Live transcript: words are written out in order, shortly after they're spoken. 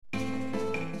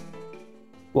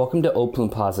Welcome to Open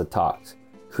Plaza Talks,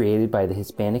 created by the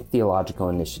Hispanic Theological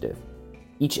Initiative.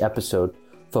 Each episode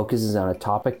focuses on a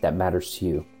topic that matters to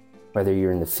you, whether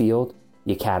you're in the field,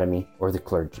 the academy, or the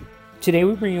clergy. Today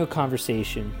we bring you a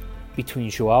conversation between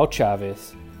João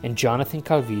Chavez and Jonathan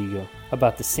Calvillo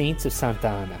about the Saints of Santa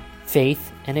Ana,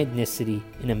 faith and ethnicity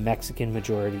in a Mexican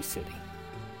majority city.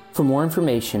 For more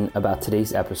information about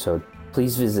today's episode,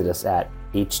 please visit us at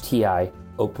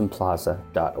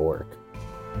htiopenplaza.org.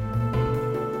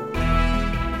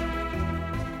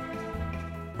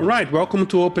 All right, welcome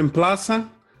to Open Plaza.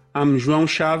 I'm João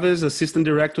Chavez, Assistant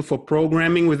Director for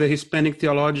Programming with the Hispanic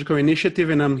Theological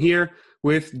Initiative, and I'm here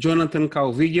with Jonathan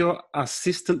Calvillo,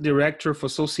 Assistant Director for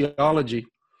Sociology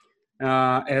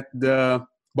at the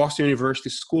Boston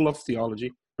University School of Theology.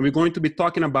 And we're going to be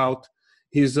talking about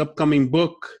his upcoming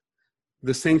book,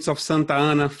 The Saints of Santa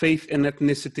Ana, Faith and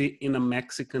Ethnicity in a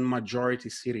Mexican Majority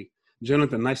City.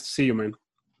 Jonathan, nice to see you, man.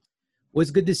 Well,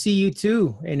 it's good to see you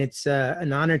too, and it's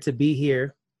an honor to be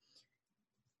here.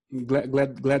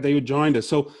 Glad that you joined us.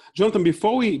 So, Jonathan,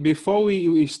 before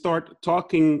we start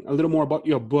talking a little more about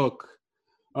your book,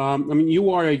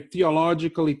 you are a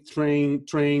theologically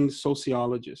trained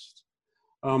sociologist.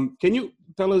 Can you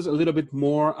tell us a little bit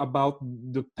more about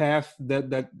the path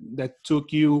that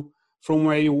took you from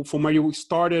where you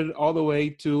started all the way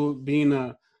to being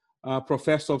a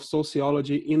professor of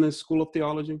sociology in a school of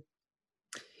theology?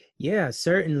 Yeah,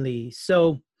 certainly.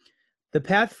 So the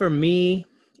path for me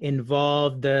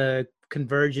involved the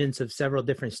convergence of several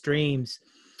different streams.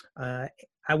 I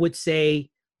would say,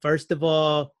 first of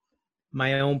all,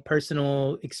 my own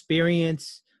personal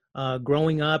experience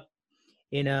growing up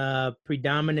in a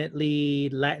predominantly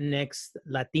Latinx,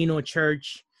 Latino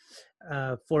church.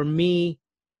 For me,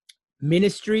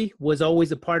 ministry was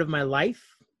always a part of my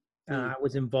life. I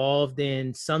was involved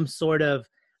in some sort of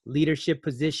leadership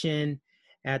position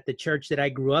at the church that I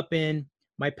grew up in.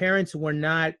 My parents were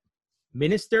not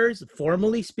ministers,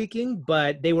 formally speaking,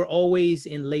 but they were always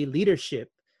in lay leadership.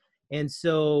 And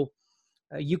so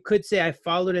you could say I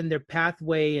followed in their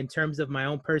pathway in terms of my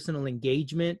own personal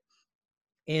engagement.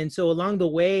 And so along the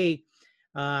way,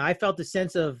 I felt a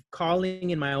sense of calling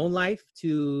in my own life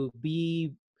to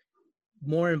be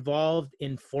more involved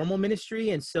in formal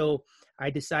ministry. And so I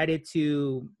decided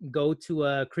to go to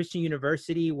a Christian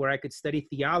university where I could study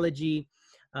theology,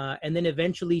 and then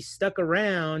eventually stuck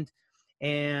around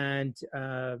and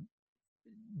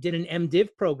did an MDiv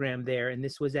program there. And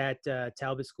this was at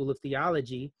Talbot School of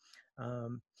Theology.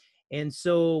 And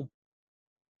so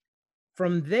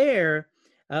from there,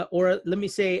 or let me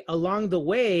say along the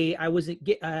way, I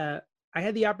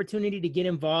had the opportunity to get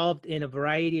involved in a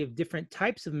variety of different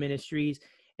types of ministries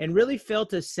and really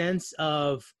felt a sense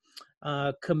of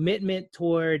commitment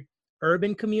toward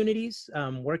urban communities,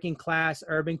 working class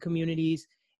urban communities.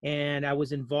 And I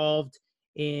was involved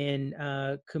in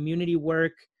community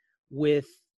work with,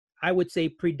 I would say,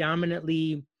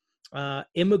 predominantly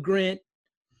immigrant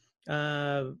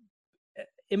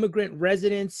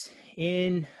residents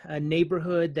in a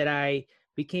neighborhood that I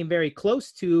became very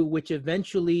close to, which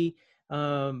eventually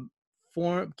came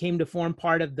to form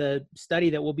part of the study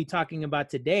that we'll be talking about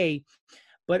today.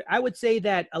 But I would say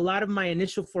that a lot of my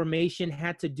initial formation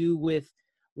had to do with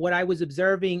what I was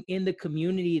observing in the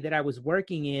community that I was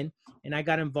working in. And I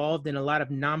got involved in a lot of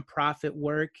nonprofit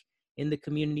work in the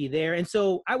community there. And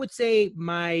so I would say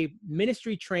my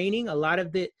ministry training, a lot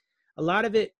of it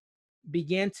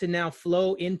began to now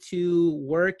flow into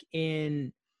work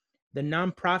in the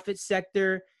nonprofit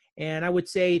sector. And I would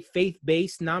say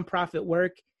faith-based nonprofit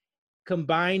work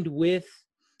combined with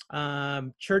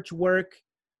church work,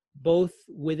 both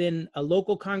within a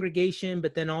local congregation,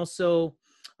 but then also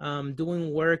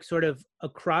doing work sort of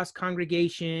across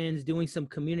congregations, doing some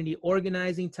community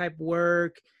organizing type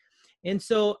work. And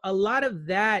so a lot of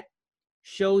that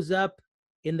shows up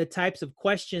in the types of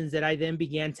questions that I then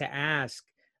began to ask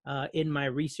in my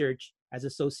research as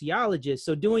a sociologist.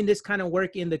 So doing this kind of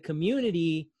work in the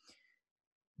community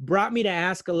brought me to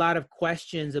ask a lot of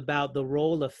questions about the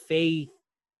role of faith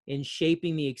in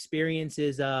shaping the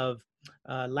experiences of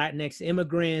Latinx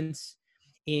immigrants,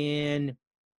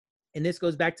 and this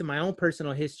goes back to my own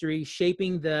personal history,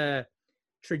 shaping the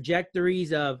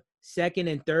trajectories of second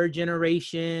and third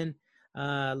generation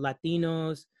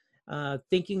Latinos,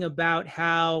 thinking about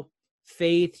how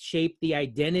faith shaped the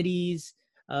identities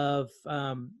of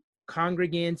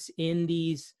congregants in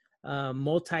these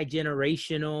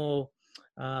multi-generational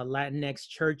Latinx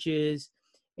churches.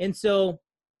 And so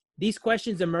these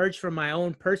questions emerged from my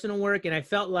own personal work, and I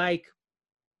felt like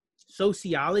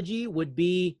sociology would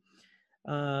be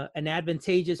an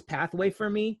advantageous pathway for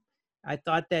me. I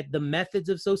thought that the methods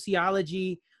of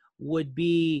sociology would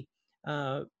be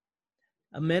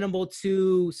amenable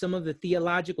to some of the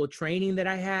theological training that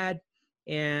I had.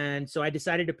 And so I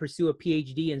decided to pursue a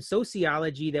PhD in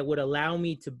sociology that would allow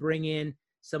me to bring in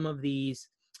some of these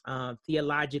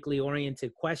theologically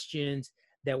oriented questions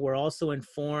that were also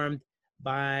informed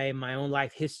by my own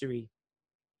life history.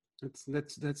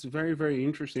 That's very, very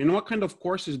interesting. And what kind of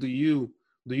courses do you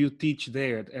teach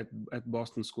there at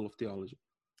Boston School of Theology?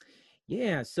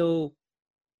 Yeah, so,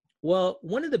 well,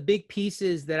 one of the big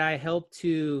pieces that I helped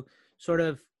to sort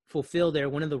of fulfill there,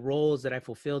 one of the roles that I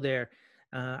fulfill there,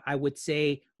 I would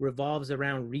say revolves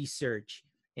around research.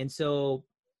 And so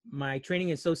my training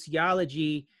in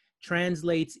sociology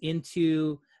translates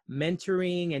into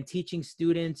mentoring and teaching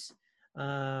students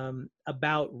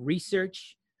about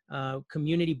research,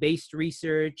 community-based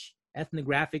research,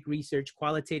 ethnographic research,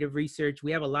 qualitative research.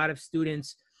 We have a lot of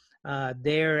students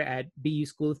there at BU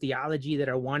School of Theology that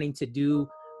are wanting to do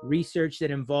research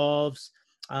that involves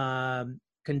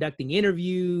conducting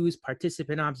interviews,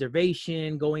 participant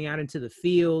observation, going out into the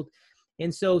field.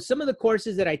 And so some of the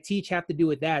courses that I teach have to do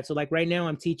with that. So like right now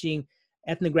I'm teaching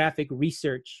ethnographic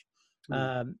research,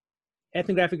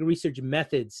 ethnographic research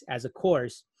methods as a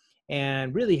course,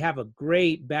 and really have a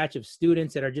great batch of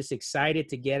students that are just excited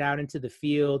to get out into the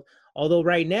field. Although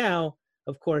right now,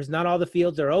 of course, not all the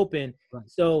fields are open. Right.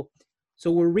 So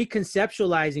we're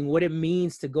reconceptualizing what it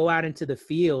means to go out into the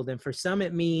field. And for some,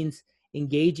 it means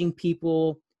engaging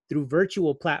people through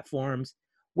virtual platforms,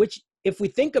 which if we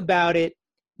think about it,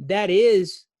 that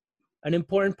is an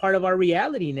important part of our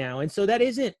reality now. And so that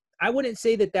isn't, I wouldn't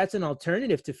say that that's an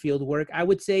alternative to field work. I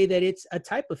would say that it's a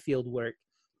type of field work.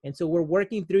 And so we're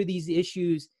working through these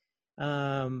issues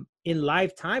in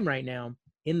live time right now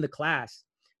in the class.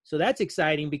 So that's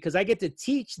exciting because I get to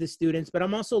teach the students, but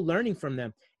I'm also learning from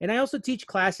them. And I also teach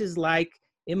classes like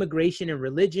immigration and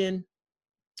religion,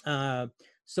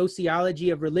 sociology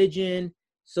of religion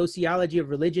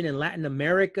in Latin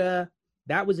America.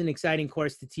 That was an exciting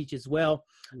course to teach as well.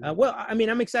 Well, I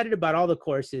mean, I'm excited about all the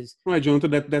courses. Right,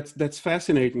 Jonathan, that's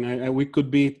fascinating. We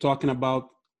could be talking about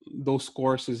those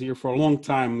courses here for a long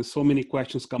time. So many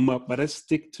questions come up, but let's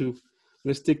stick to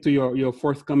your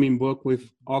forthcoming book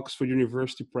with Oxford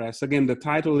University Press. Again, the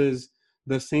title is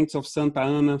The Saints of Santa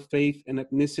Ana, Faith and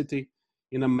Ethnicity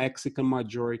in a Mexican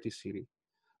Majority City.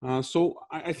 So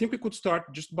I think we could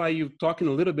start just by you talking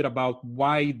a little bit about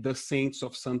why the Saints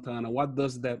of Santa Ana. What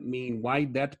does that mean? Why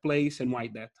that place and why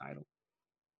that title?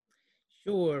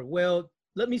 Sure. Well,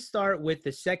 let me start with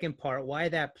the second part. Why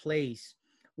that place?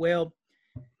 Well,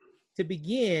 to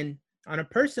begin, on a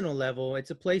personal level,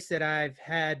 it's a place that I've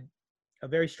had a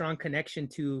very strong connection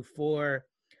to for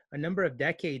a number of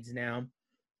decades now.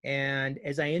 And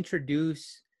as I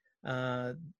introduce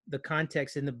the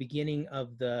context in the beginning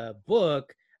of the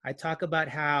book, I talk about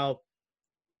how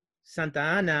Santa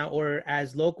Ana, or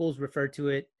as locals refer to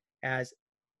it as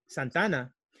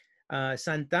Santana,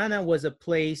 Santana was a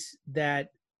place that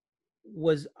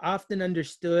was often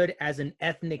understood as an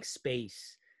ethnic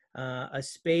space, a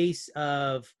space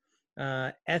of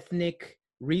ethnic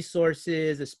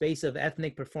resources, a space of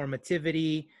ethnic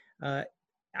performativity,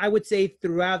 I would say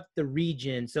throughout the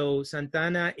region. So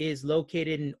Santana is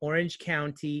located in Orange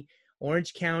County.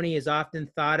 Orange County is often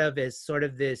thought of as sort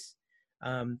of this,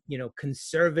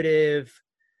 conservative,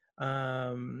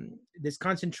 this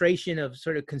concentration of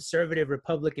sort of conservative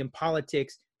Republican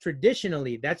politics.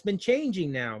 Traditionally, that's been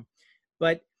changing now.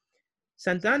 But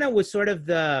Santana was sort of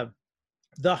the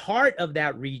heart of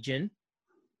that region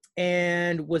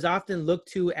and was often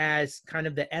looked to as kind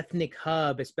of the ethnic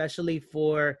hub, especially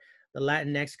for the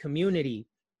Latinx community.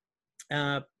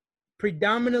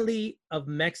 Predominantly of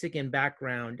Mexican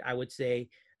background, I would say,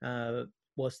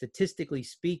 well, statistically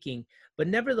speaking, but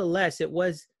nevertheless, it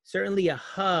was certainly a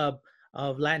hub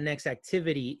of Latinx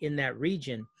activity in that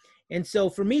region. And so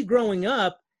for me growing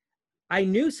up, I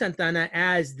knew Santana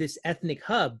as this ethnic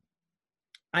hub.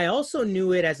 I also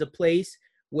knew it as a place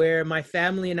where my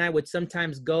family and I would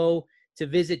sometimes go to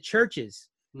visit churches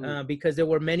because there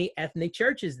were many ethnic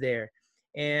churches there.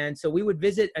 And so we would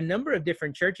visit a number of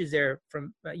different churches there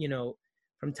from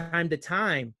time to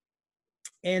time.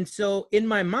 And so in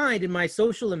my mind, in my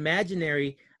social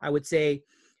imaginary, I would say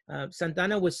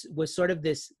Santana was sort of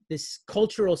this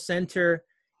cultural center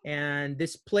and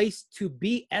this place to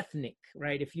be ethnic,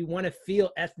 right? If you want to feel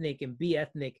ethnic and be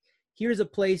ethnic, here's a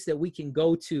place that we can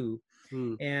go to.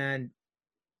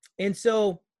 And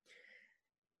so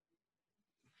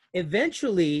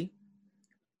eventually,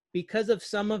 because of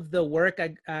some of the work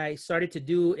I started to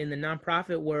do in the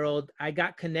nonprofit world, I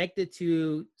got connected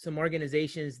to some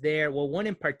organizations there. Well, one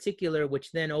in particular,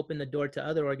 which then opened the door to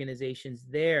other organizations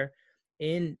there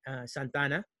in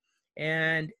Santana.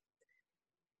 And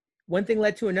one thing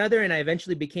led to another, and I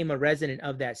eventually became a resident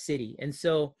of that city. And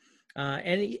so,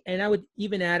 and I would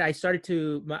even add, I started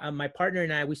to, my partner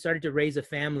and I, we started to raise a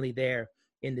family there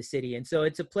in the city. And so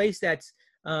it's a place that's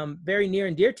very near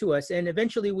and dear to us. And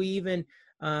eventually we even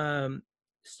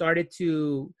started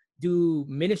to do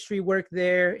ministry work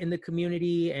there in the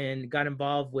community and got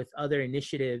involved with other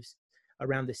initiatives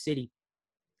around the city.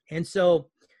 And so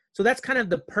that's kind of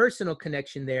the personal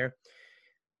connection there.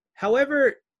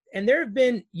 However, and there have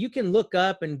been, you can look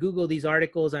up and Google these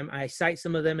articles. I cite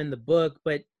some of them in the book,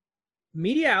 but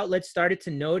media outlets started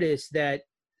to notice that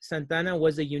Santa Ana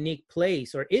was a unique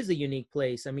place, or is a unique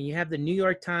place. I mean, you have the New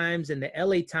York Times and the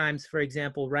LA Times, for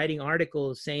example, writing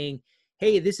articles saying,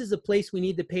 hey, this is a place we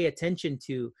need to pay attention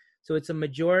to. So it's a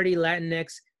majority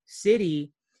Latinx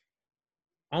city.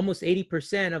 Almost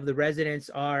 80% of the residents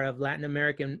are of Latin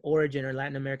American origin or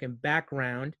Latin American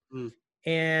background.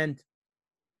 And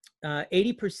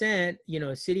 80%,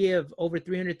 a city of over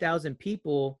 300,000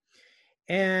 people,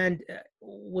 and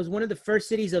was one of the first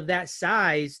cities of that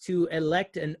size to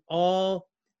elect an all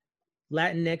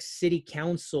Latinx city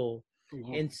council.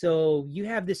 Mm-hmm. And so you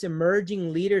have this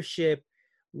emerging leadership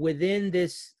within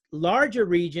this larger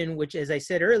region, which, as I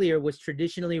said earlier, was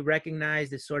traditionally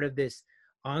recognized as sort of this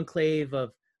enclave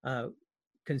of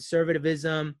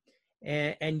conservatism.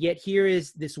 And yet here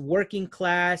is this working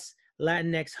class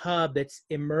Latinx hub that's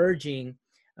emerging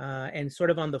and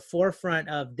sort of on the forefront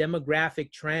of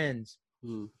demographic trends.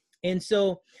 And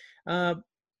so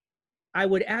I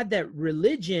would add that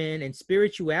religion and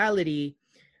spirituality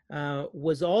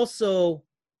was also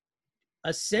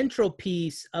a central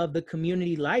piece of the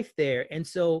community life there. And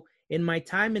so in my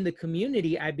time in the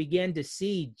community, I began to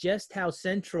see just how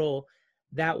central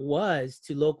that was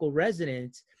to local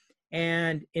residents.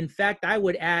 And in fact, I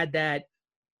would add that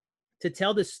to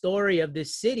tell the story of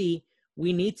this city,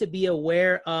 we need to be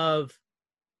aware of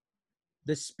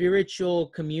the spiritual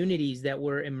communities that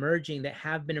were emerging, that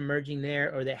have been emerging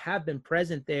there, or that have been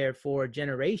present there for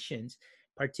generations,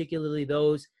 particularly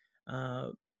those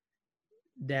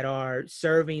that are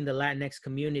serving the Latinx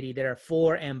community, that are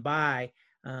for and by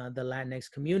the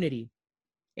Latinx community.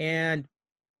 And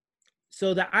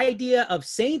so the idea of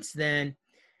saints then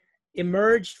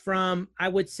emerged from, I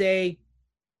would say,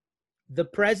 the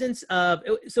presence of,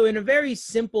 so in a very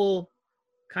simple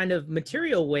kind of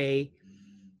material way,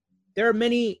 there are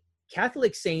many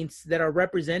Catholic saints that are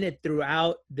represented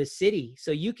throughout the city.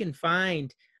 So you can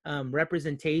find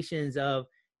representations of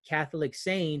Catholic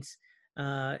saints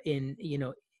in,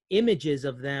 images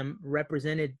of them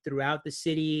represented throughout the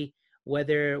city,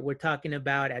 whether we're talking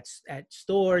about at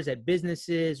stores, at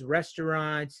businesses,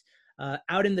 restaurants,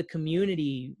 out in the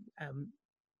community.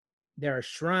 There are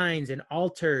shrines and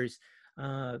altars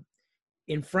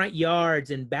in front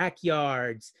yards and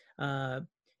backyards,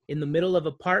 in the middle of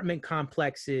apartment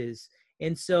complexes.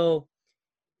 And so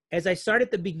as I start at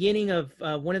the beginning of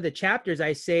one of the chapters,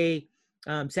 I say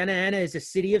Santa Ana is a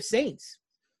city of saints.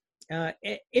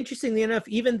 Interestingly enough,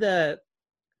 even the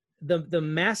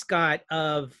mascot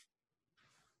of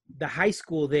the high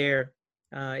school there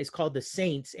is called the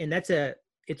Saints, and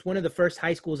it's one of the first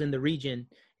high schools in the region,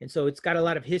 and so it's got a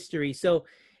lot of history. So,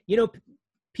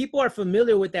 people are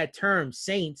familiar with that term,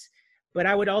 saints, but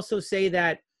I would also say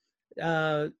that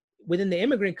within the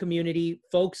immigrant community,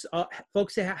 folks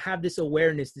have this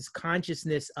awareness, this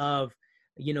consciousness of,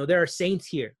 there are saints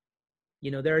here.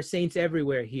 There are saints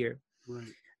everywhere here.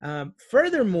 Right.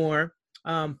 Furthermore,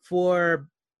 for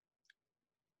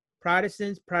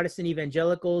Protestant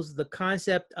evangelicals, the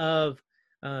concept of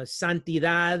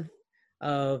santidad,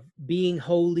 of being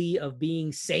holy, of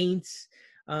being saints,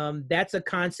 that's a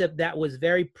concept that was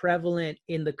very prevalent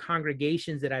in the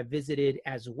congregations that I visited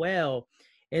as well.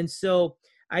 And so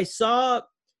I saw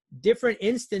different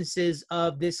instances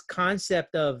of this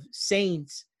concept of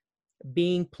saints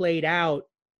being played out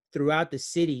throughout the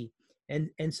city.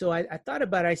 And so I thought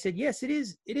about it. I said, yes, it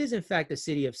is in fact a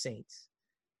city of saints.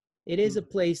 It is a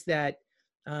place that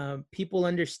people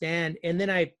understand. And then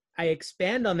I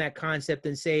expand on that concept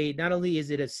and say, not only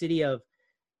is it a city of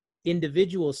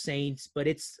individual saints, but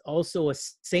it's also a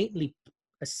saintly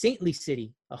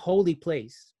city, a holy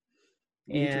place.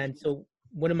 And so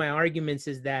one of my arguments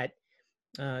is that,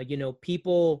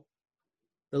 people,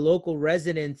 the local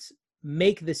residents,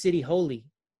 make the city holy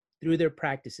through their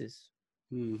practices.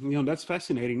 That's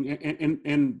fascinating.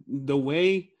 And the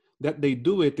way that they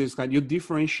do it is that you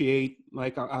differentiate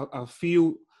like a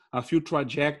few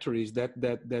trajectories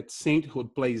that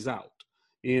sainthood plays out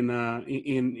in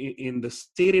the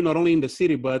city, not only in the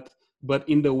city, but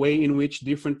in the way in which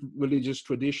different religious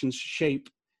traditions shape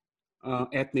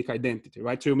ethnic identity,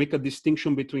 right? So you make a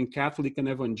distinction between Catholic and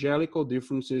evangelical,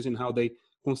 differences in how they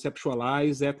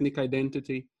conceptualize ethnic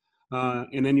identity.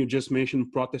 And then you just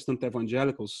mentioned Protestant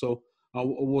evangelicals. So I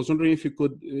was wondering if you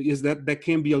could, that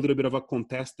can be a little bit of a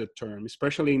contested term,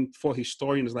 especially for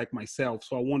historians like myself.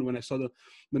 So I wonder, when I saw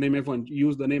the name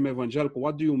use the name evangelical,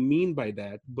 what do you mean by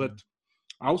that? But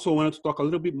I also wanted to talk a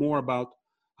little bit more about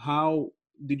how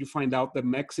did you find out that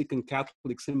Mexican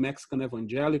Catholics and Mexican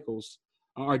evangelicals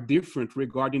are different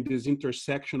regarding this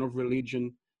intersection of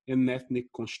religion and ethnic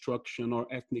construction or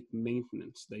ethnic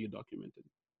maintenance that you documented?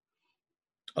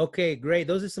 Okay, great.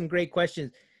 Those are some great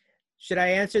questions. Should I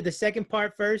answer the second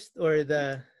part first or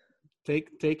the? Take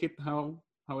it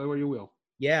however you will.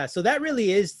 Yeah, so that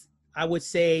really is, I would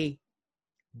say,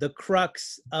 the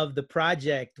crux of the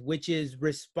project, which is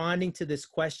responding to this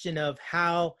question of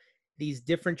how these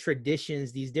different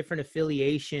traditions, these different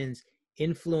affiliations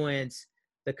influence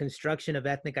the construction of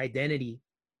ethnic identity.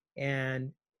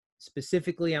 And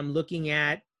specifically, I'm looking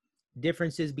at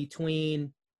differences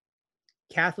between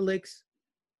Catholics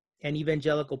and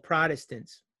evangelical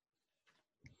Protestants.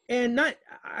 And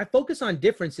I focus on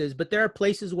differences, but there are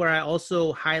places where I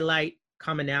also highlight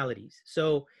commonalities.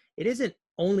 So it isn't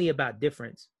only about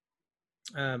difference.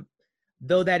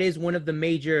 Though that is one of the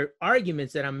major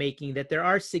arguments that I'm making, that there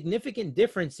are significant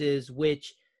differences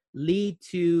which lead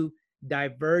to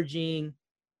diverging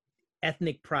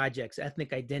ethnic projects,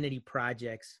 ethnic identity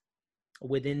projects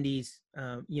within these,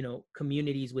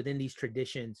 communities, within these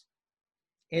traditions.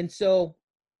 And so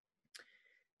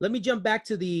let me jump back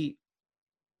to the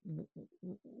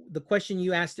question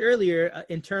you asked earlier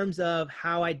in terms of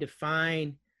how I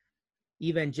define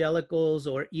evangelicals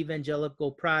or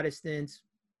evangelical Protestants.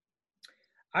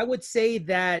 I would say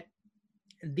that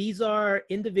these are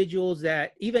individuals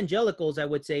that evangelicals, I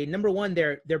would say, number one,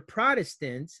 they're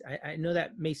Protestants. I know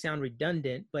that may sound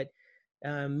redundant, but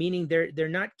meaning they're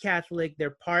not Catholic,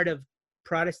 they're part of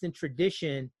Protestant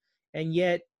tradition. And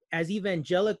yet as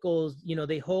evangelicals,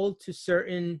 they hold to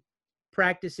certain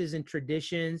practices and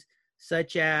traditions,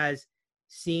 such as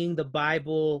seeing the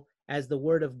Bible as the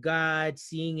Word of God,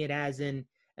 seeing it as an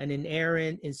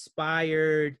inerrant,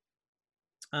 inspired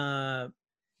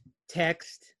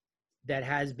text that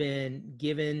has been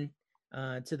given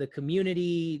to the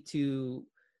community to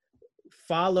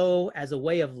follow as a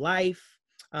way of life.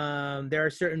 There are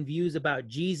certain views about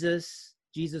Jesus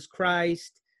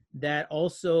Christ, that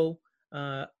also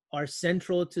are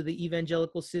central to the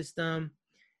evangelical system.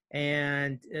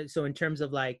 And so in terms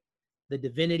of like the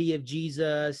divinity of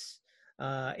Jesus,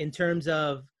 in terms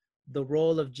of the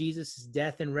role of Jesus'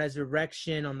 death and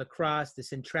resurrection on the cross, the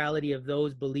centrality of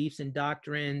those beliefs and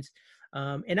doctrines.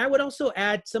 And I would also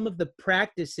add some of the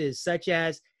practices such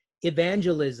as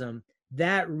evangelism.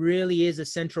 That really is a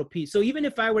central piece. So even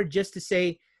if I were just to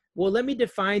say, well, let me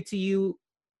define to you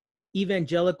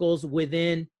evangelicals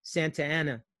within Santa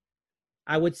Ana,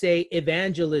 I would say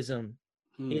evangelism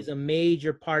is a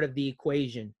major part of the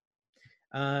equation,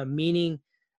 meaning,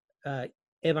 I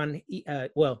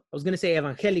was going to say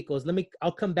evangelicals.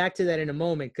 I'll come back to that in a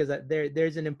moment, because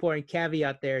there's an important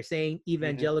caveat there saying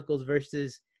evangelicals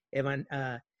versus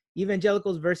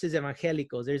evangelicals versus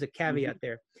evangelicals. There's a caveat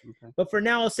there. Okay. But for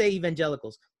now, I'll say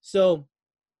evangelicals. So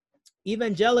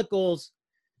evangelicals,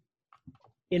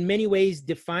 in many ways,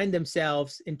 define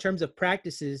themselves in terms of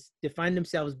practices, define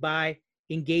themselves by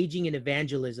engaging in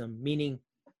evangelism, meaning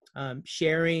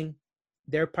sharing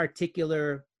their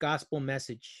particular gospel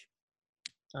message,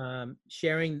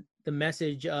 sharing the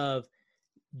message of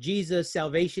Jesus,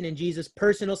 salvation in Jesus,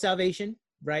 personal salvation,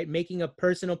 right? Making a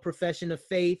personal profession of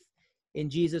faith in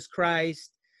Jesus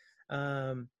Christ.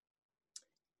 I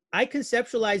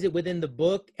conceptualize it within the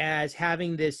book as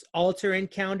having this altar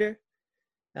encounter,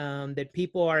 that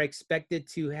people are expected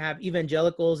to have.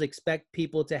 Evangelicals expect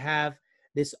people to have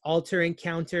this altar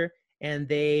encounter, and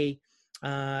they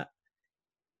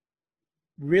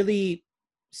really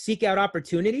seek out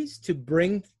opportunities to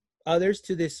bring others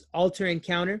to this altar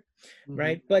encounter,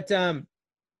 right? But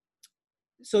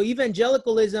so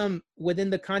evangelicalism within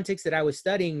the context that I was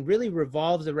studying really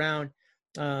revolves around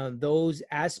those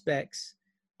aspects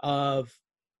of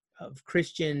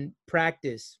Christian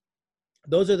practice.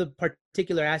 Those are the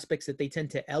particular aspects that they tend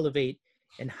to elevate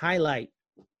and highlight.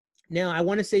 Now, I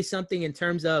want to say something in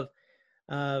terms of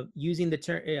using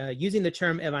the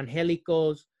term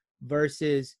evangelicals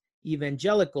versus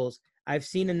evangelicals. I've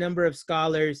seen a number of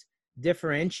scholars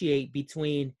differentiate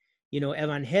between,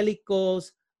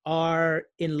 evangelicals are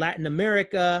in Latin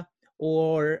America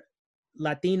or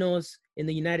Latinos in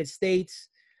the United States,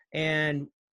 and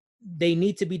they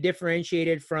need to be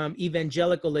differentiated from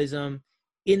evangelicalism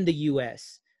in the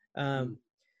U.S.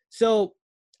 So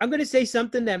I'm going to say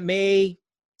something that may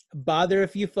bother a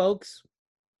few folks,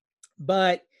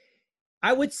 but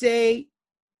I would say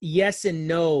yes and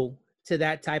no to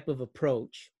that type of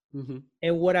approach. Mm-hmm.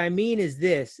 And what I mean is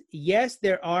this: yes,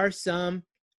 there are some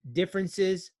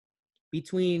differences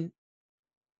between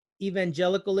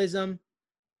evangelicalism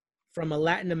from a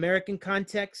Latin American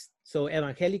context, so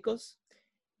evangelicos,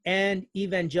 and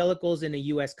evangelicals in a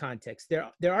US context.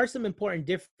 There are some important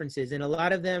differences, and a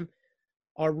lot of them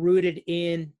are rooted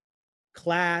in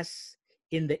class,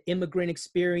 in the immigrant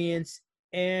experience,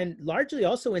 and largely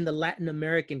also in the Latin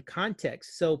American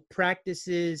context. So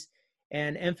practices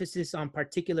and emphasis on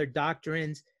particular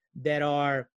doctrines that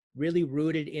are really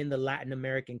rooted in the Latin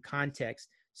American context.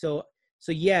 So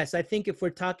yes, I think if we're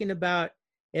talking about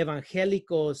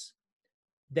evangelicals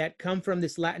that come from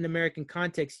this Latin American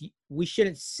context, we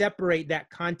shouldn't separate that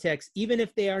context, even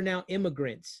if they are now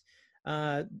immigrants.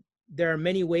 There are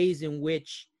many ways in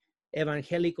which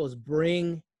evangelicals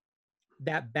bring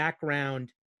that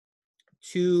background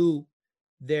to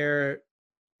their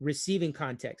receiving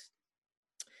context.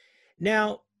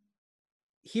 Now,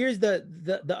 here's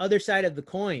the other side of the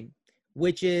coin,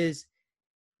 which is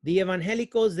the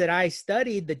evangelicals that I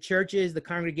studied, the churches, the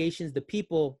congregations, the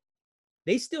people,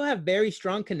 they still have very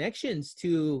strong connections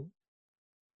to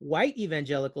white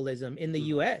evangelicalism in the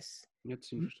US.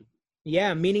 That's interesting.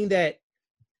 Yeah, meaning that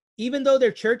even though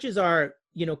their churches are,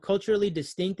 culturally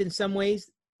distinct in some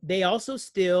ways, they also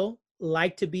still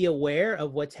like to be aware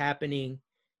of what's happening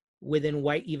within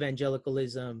white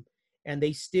evangelicalism. And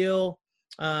they still,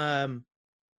 their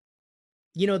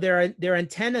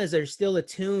antennas are still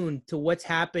attuned to what's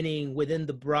happening within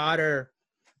the broader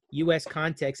US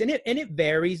context. And it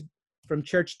varies from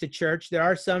church to church. There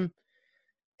are some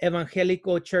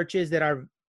evangelical churches that are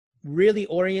really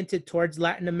oriented towards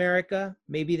Latin America.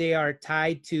 Maybe they are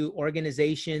tied to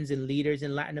organizations and leaders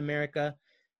in Latin America,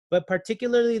 but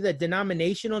particularly the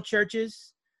denominational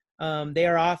churches, they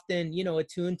are often,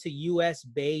 attuned to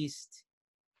US-based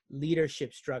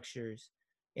leadership structures.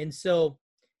 And so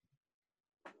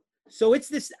it's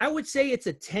this, I would say it's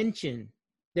a tension.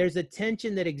 There's a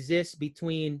tension that exists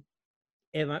between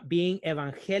being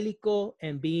evangelical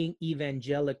and being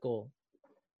evangelical.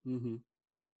 Mm-hmm.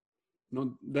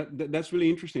 No, that's really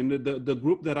interesting. The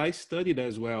group that I studied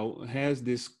as well has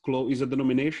this is a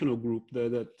denominational group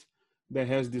that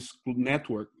has this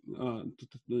network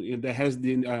that has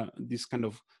this kind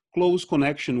of close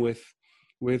connection with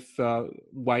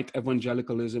white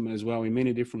evangelicalism as well in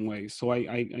many different ways. So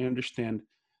I understand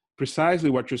precisely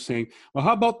what you're saying. Well,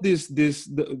 how about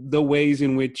the ways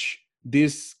in which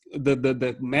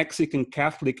the Mexican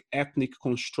Catholic ethnic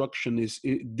construction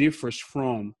it differs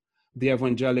from the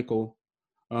evangelical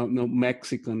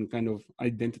Mexican kind of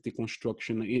identity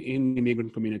construction in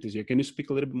immigrant communities here? Can you speak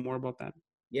a little bit more about that?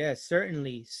 Yes,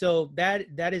 certainly. So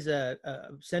that is a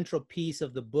central piece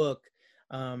of the book,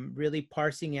 really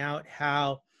parsing out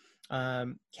how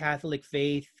Catholic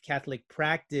faith, Catholic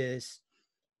practice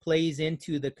plays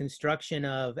into the construction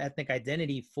of ethnic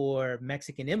identity for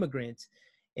Mexican immigrants.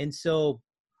 And so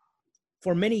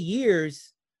for many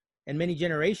years and many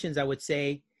generations, I would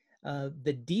say,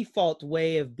 the default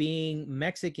way of being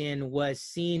Mexican was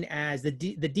seen as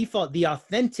the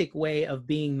authentic way of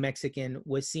being Mexican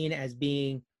was seen as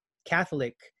being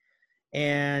Catholic.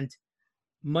 And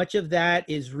much of that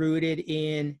is rooted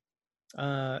in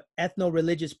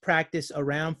ethno-religious practice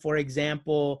around, for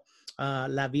example,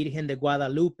 La Virgen de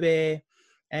Guadalupe,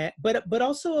 but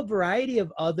also a variety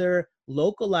of other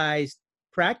localized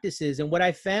practices. And what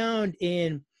I found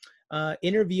in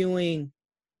interviewing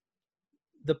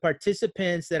the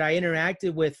participants that I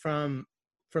interacted with from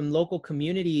local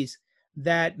communities,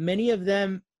 that many of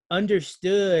them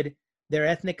understood their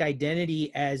ethnic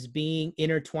identity as being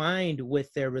intertwined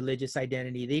with their religious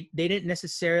identity. They didn't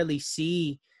necessarily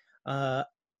see a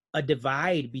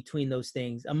divide between those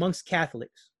things. Amongst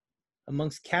Catholics,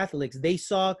 they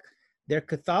saw their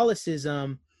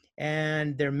Catholicism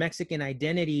and their Mexican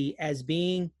identity as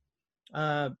being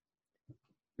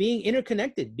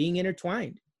interconnected, being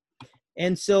intertwined.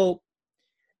 And so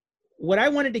what I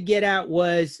wanted to get at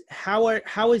was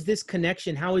how is this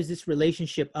connection, how is this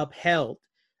relationship upheld?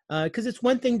 Because it's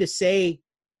one thing to say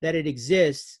that it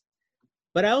exists,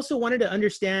 but I also wanted to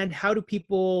understand, how do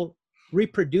people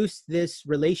reproduce this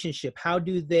relationship? How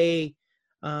do they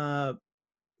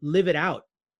live it out?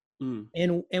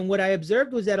 And what I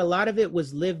observed was that a lot of it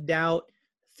was lived out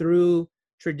through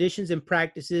traditions and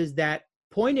practices that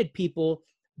pointed people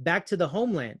back to the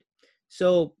homeland.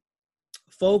 So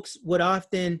folks would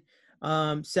often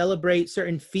celebrate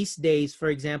certain feast days, for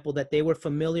example, that they were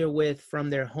familiar with from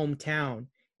their hometown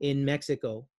in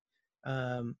Mexico.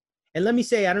 And let me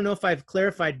say, I don't know if I've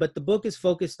clarified, but the book is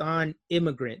focused on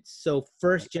immigrants, so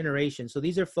first generation. So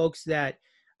these are folks that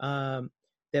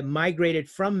that migrated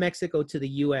from Mexico to the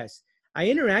U.S. I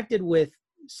interacted with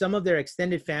some of their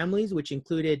extended families, which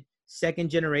included second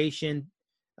generation,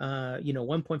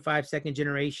 1.5 second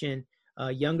generation,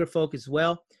 younger folk as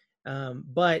well.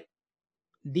 But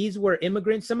these were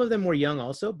immigrants. Some of them were young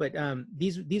also, but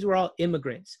these were all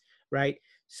immigrants, right?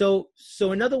 So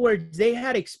in other words, they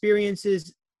had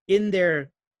experiences in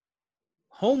their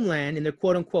homeland, in their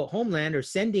quote unquote homeland or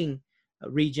sending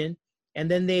region,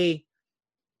 and then they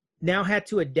now had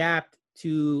to adapt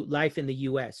to life in the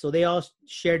US. So they all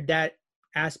shared that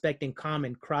aspect in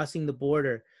common, crossing the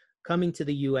border, coming to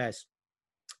the US.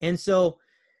 And so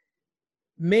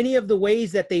many of the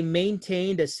ways that they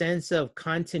maintained a sense of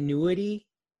continuity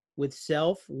with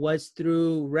self was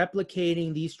through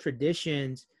replicating these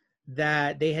traditions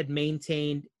that they had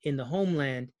maintained in the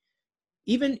homeland.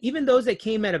 Even those that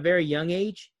came at a very young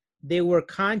age, they were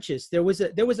conscious. There was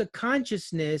a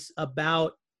consciousness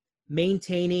about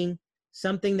maintaining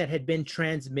something that had been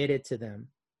transmitted to them.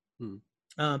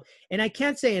 And I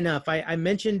can't say enough. I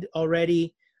mentioned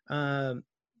already the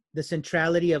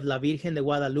centrality of La Virgen de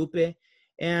Guadalupe.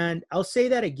 And I'll say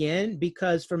that again,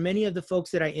 because for many of the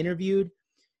folks that I interviewed,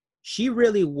 she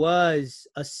really was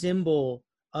a symbol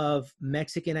of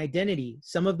Mexican identity.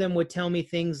 Some of them would tell me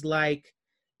things like,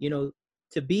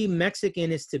 to be Mexican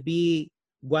is to be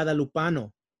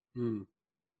Guadalupano.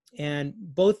 And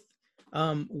both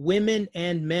women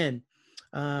and men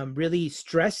really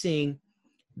stressing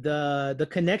the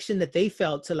connection that they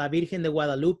felt to La Virgen de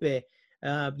Guadalupe.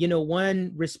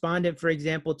 One respondent, for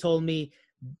example, told me,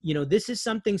 this is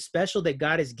something special that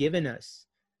God has given us,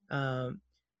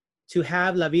 to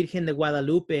have La Virgen de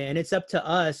Guadalupe, and it's up to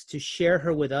us to share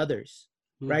her with others,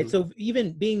 right? So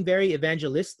even being very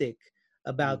evangelistic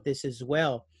about this as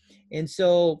well. And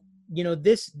so,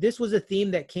 this was a theme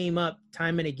that came up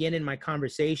time and again in my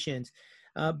conversations.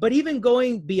 But even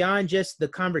going beyond just the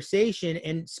conversation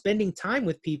and spending time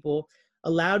with people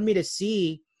allowed me to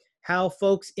see how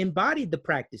folks embodied the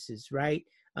practices, right?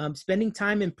 Spending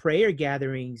time in prayer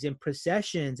gatherings and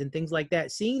processions and things like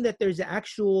that, seeing that there's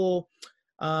actual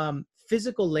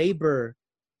physical labor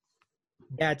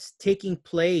that's taking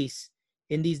place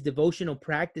in these devotional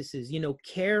practices,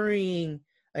 carrying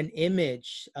an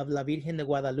image of La Virgen de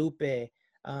Guadalupe,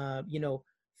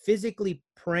 physically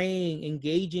praying,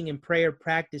 engaging in prayer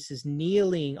practices,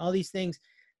 kneeling, all these things.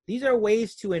 These are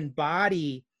ways to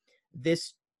embody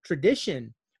this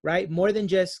tradition, right? More than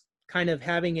just kind of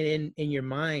having it in your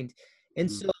mind.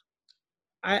 And so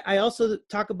I also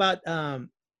talk about,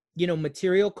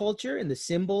 material culture and the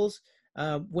symbols.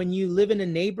 When you live in a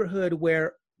neighborhood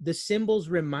where the symbols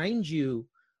remind you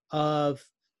of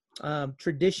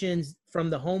traditions from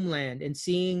the homeland, and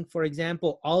seeing, for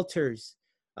example, altars.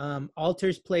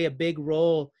 Altars play a big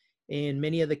role in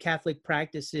many of the Catholic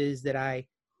practices that I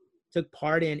took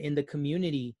part in the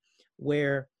community,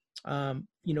 where,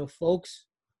 folks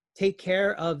take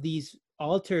care of these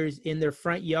altars in their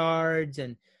front yards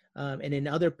and in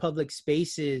other public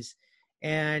spaces.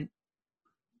 And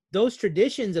those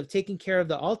traditions of taking care of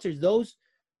the altars, those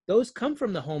come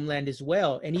from the homeland as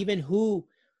well. And even who,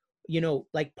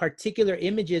 like particular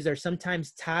images are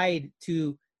sometimes tied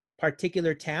to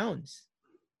particular towns.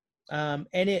 I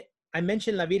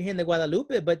mentioned La Virgen de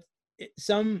Guadalupe, but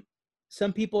some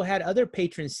people had other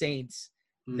patron saints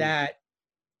that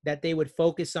they would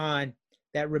focus on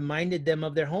that reminded them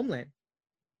of their homeland.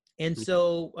 And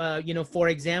so, for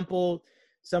example,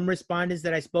 some respondents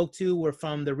that I spoke to were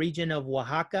from the region of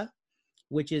Oaxaca,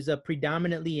 which is a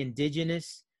predominantly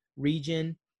indigenous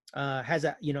region, has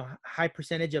a high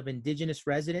percentage of indigenous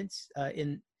residents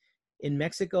in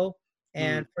Mexico.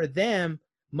 And for them,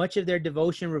 much of their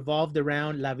devotion revolved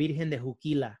around La Virgen de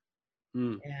Juquila.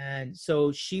 And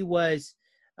so she was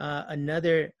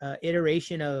another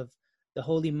iteration of the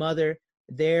Holy Mother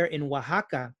there in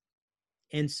Oaxaca.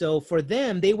 And so for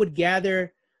them, they would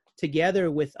gather together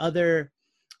with other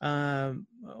paisanos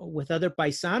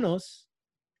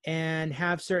and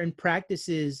have certain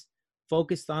practices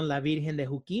focused on La Virgen de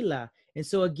Juquila. And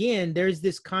so again, there's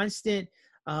this constant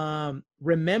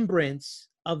remembrance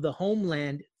of the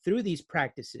homeland through these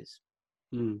practices.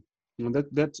 Well,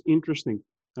 that's interesting.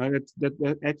 That's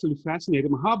actually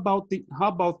fascinating. How about the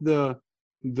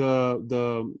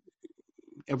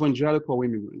evangelical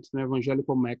immigrants, the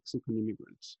evangelical Mexican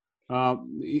immigrants?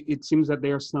 It seems that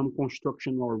there's some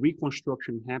construction or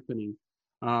reconstruction happening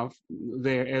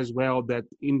there as well that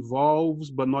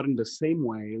involves, but not in the same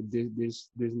way, this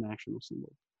national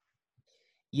symbol.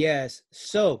 Yes.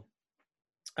 So,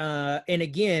 and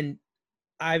again,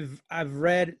 I've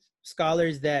read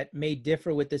scholars that may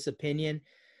differ with this opinion,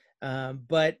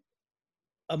 but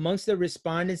amongst the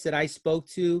respondents that I spoke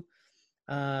to,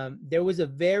 there was a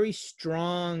very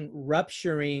strong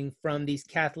rupturing from these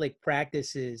Catholic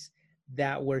practices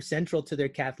that were central to their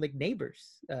Catholic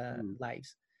neighbors'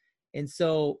 lives. And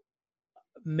so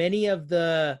many of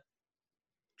the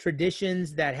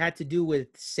traditions that had to do with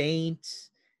saints,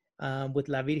 with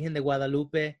La Virgen de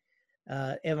Guadalupe,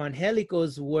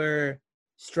 evangelicals were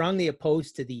strongly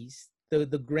opposed to these.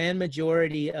 The grand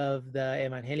majority of the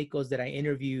evangelicals that I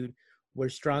interviewed were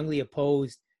strongly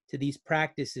opposed to these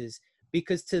practices,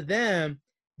 because to them,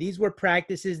 these were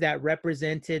practices that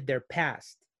represented their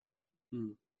past.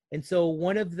 And so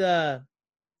one of the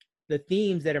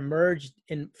themes that emerged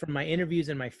from my interviews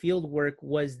and my field work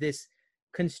was this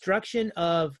construction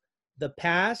of the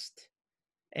past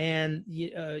and,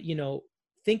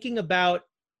 thinking about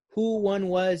who one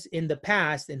was in the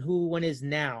past and who one is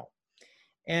now.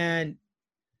 And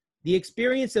the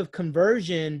experience of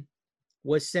conversion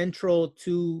was central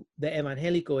to the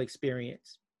evangelical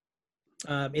experience.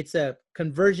 It's a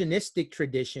conversionistic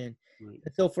tradition. Right.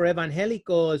 So for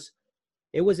evangelicals,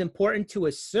 it was important to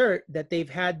assert that they've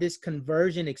had this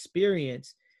conversion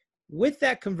experience. With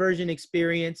that conversion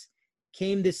experience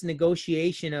came this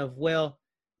negotiation of, well,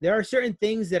 there are certain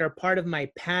things that are part of my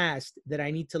past that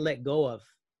I need to let go of.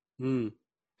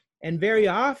 And very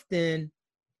often,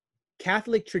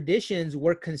 Catholic traditions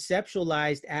were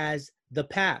conceptualized as the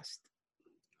past.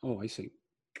 Oh, I see.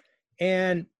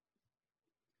 And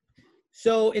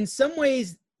so in some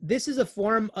ways, this is a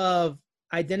form of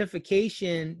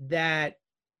identification that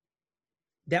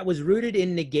was rooted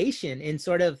in negation, in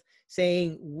sort of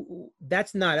saying,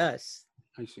 that's not us.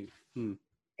 I see.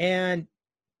 And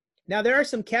now there are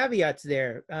some caveats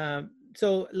there.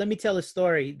 So let me tell a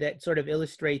story that sort of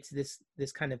illustrates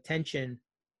this kind of tension.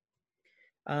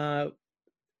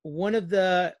 One of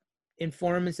the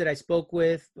informants that I spoke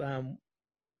with,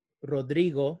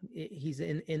 Rodrigo, he's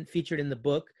featured in the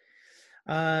book.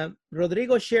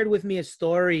 Rodrigo shared with me a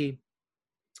story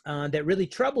that really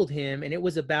troubled him, and it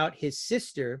was about his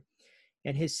sister.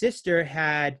 And his sister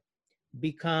had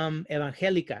become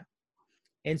evangelica.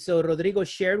 And so Rodrigo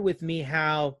shared with me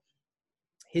how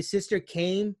his sister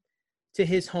came to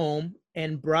his home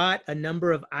and brought a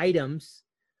number of items,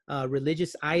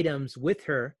 religious items with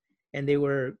her. And they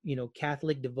were,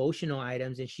 Catholic devotional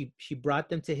items. And she brought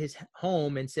them to his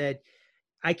home and said,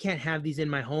 I can't have these in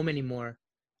my home anymore.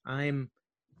 I'm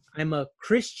a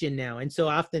Christian now. And so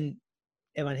often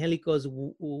evangelicals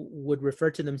would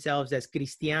refer to themselves as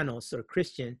cristianos, or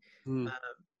Christian.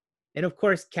 And of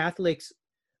course, Catholics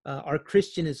are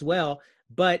Christian as well.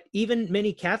 But even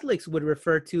many Catholics would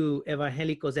refer to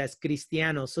evangelicals as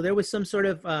cristianos. So there was some sort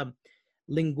of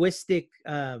linguistic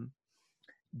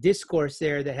discourse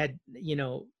there that had,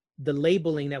 the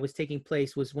labeling that was taking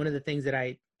place was one of the things that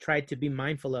I tried to be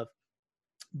mindful of.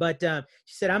 But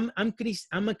she said, I'm a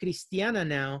Cristiana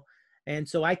now, and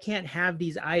so I can't have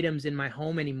these items in my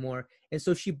home anymore. And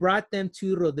so she brought them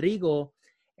to Rodrigo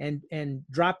and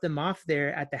dropped them off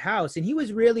there at the house. And he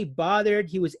was really bothered.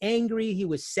 He was angry. He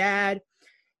was sad.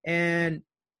 And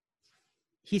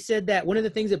he said that one of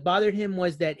the things that bothered him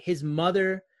was that his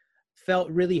mother felt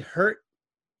really hurt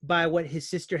by what his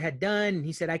sister had done. And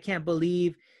he said, I can't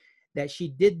believe that she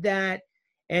did that.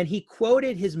 And he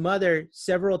quoted his mother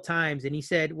several times. And he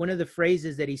said, one of the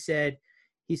phrases that he said,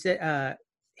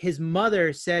 his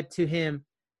mother said to him,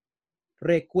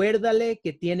 recuérdale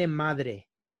que tiene madre.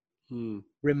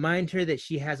 Remind her that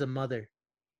she has a mother.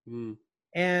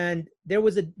 And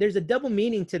there's a double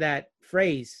meaning to that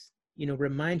phrase,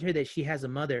 remind her that she has a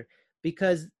mother,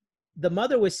 because the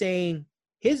mother was saying,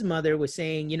 his mother was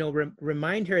saying,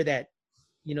 remind her that,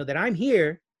 that I'm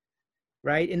here,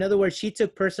 right? In other words, she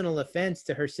took personal offense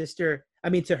to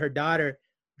to her daughter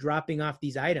dropping off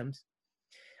these items.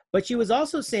 But she was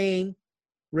also saying,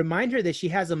 remind her that she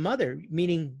has a mother,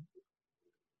 meaning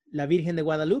La Virgen de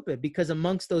Guadalupe, because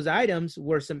amongst those items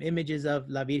were some images of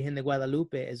La Virgen de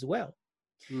Guadalupe as well.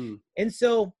 And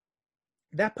so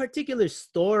that particular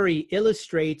story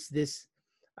illustrates this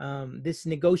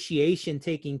negotiation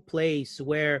taking place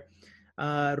where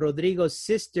Rodrigo's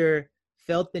sister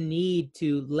felt the need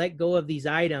to let go of these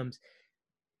items.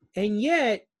 And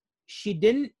yet she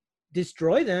didn't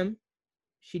destroy them.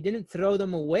 She didn't throw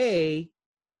them away.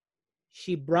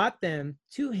 She brought them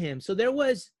to him. So there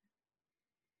was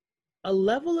a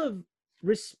level of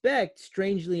respect,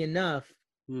 strangely enough,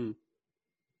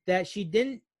 that she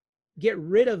didn't get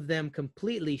rid of them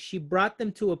completely. She brought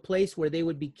them to a place where they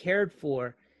would be cared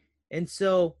for. And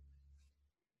so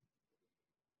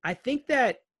I think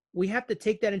that we have to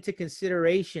take that into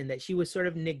consideration, that she was sort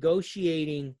of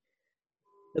negotiating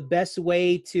the best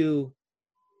way to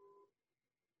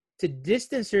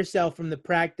distance herself from the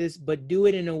practice, but do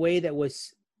it in a way that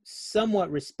was somewhat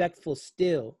respectful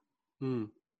still.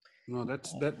 No,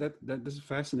 that's a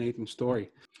fascinating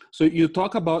story. So you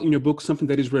talk about in your book something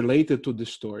that is related to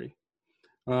this story,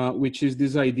 which is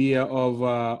this idea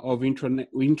of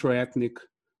intra-ethnic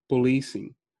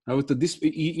policing.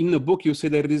 In the book, you say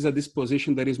that it is a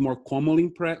disposition that is more commonly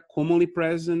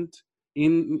present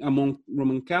among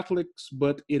Roman Catholics,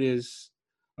 but it is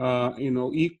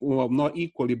not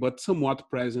equally, but somewhat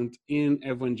present in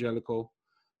evangelical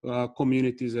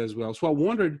communities as well. So I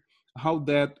wondered how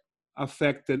that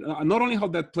affected, not only how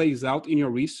that plays out in your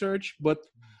research, but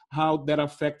how that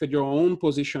affected your own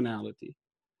positionality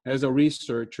as a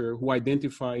researcher who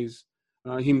identifies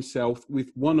himself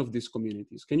with one of these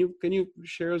communities. Can you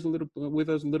share with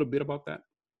us a little bit about that?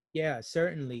 Yeah,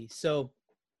 certainly. So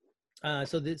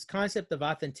this concept of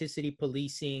authenticity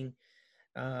policing,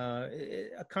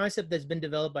 a concept that's been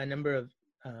developed by a number of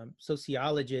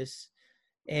sociologists,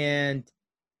 and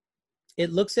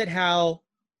it looks at how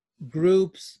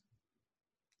groups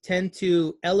tend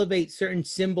to elevate certain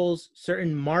symbols,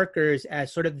 certain markers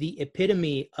as sort of the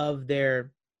epitome of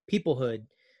their peoplehood.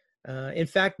 In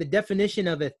fact, the definition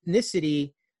of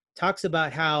ethnicity talks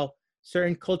about how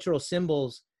certain cultural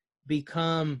symbols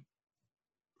become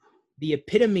the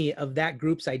epitome of that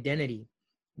group's identity,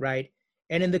 right?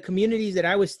 And in the communities that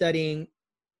I was studying,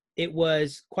 it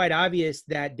was quite obvious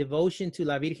that devotion to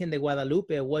La Virgen de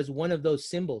Guadalupe was one of those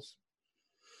symbols.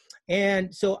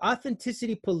 And so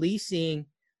authenticity policing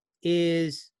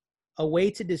is a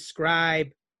way to describe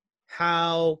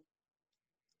how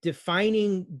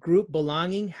defining group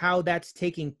belonging, how that's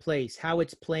taking place, how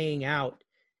it's playing out.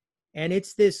 And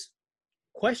it's this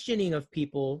questioning of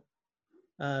people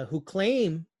who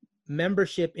claim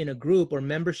membership in a group or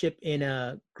membership in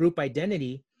a group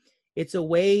identity. It's a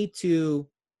way to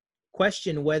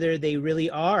question whether they really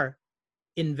are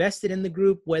invested in the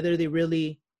group, whether they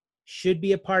really should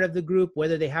be a part of the group,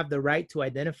 whether they have the right to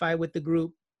identify with the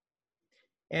group.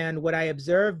 And what I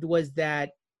observed was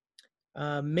that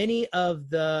many of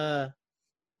the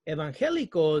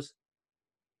evangelicals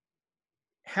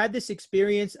had this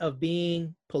experience of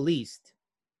being policed,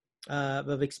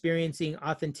 of experiencing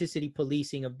authenticity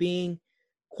policing, of being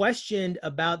questioned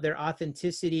about their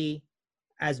authenticity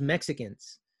as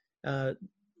Mexicans.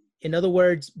 In other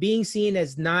words, being seen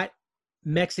as not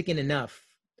Mexican enough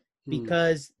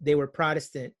because they were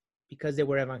Protestant, because they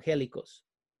were evangelicals.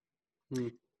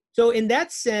 So in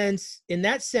that sense,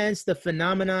 the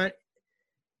phenomenon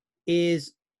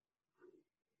is,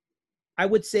 I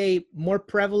would say, more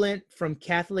prevalent from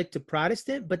Catholic to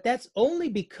Protestant, but that's only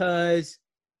because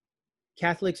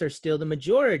Catholics are still the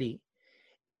majority.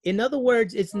 In other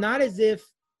words, it's not as if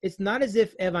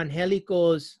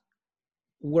evangelicals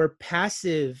were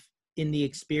passive in the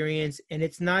experience, and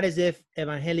it's not as if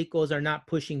evangelicals are not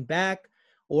pushing back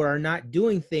or are not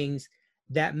doing things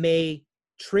that may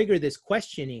trigger this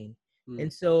questioning.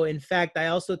 And so, in fact, I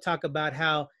also talk about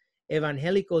how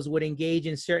evangelicals would engage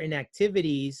in certain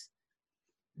activities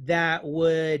that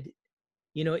would,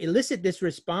 elicit this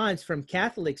response from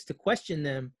Catholics to question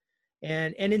them,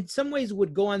 and in some ways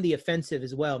would go on the offensive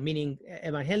as well, meaning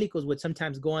evangelicals would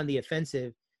sometimes go on the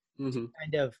offensive to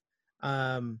kind of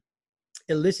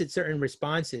elicit certain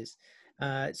responses.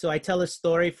 So I tell a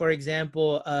story, for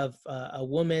example, of a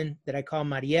woman that I call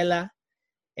Mariela,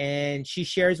 and she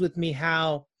shares with me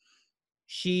how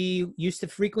she used to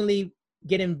frequently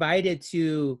get invited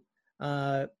to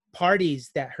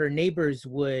parties that her neighbors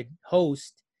would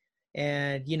host,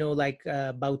 and like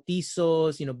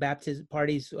bautizos, baptism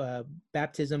parties,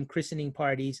 baptism, christening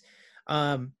parties.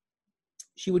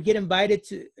 She would get invited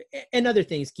to, and other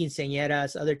things,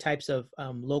 quinceañeras, other types of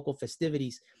local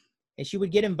festivities, and she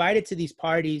would get invited to these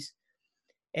parties,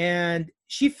 and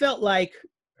she felt like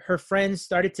her friends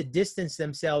started to distance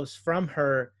themselves from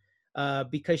her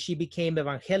because she became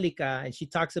evangelica, and she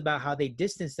talks about how they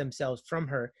distanced themselves from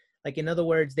her. Like, in other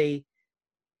words, they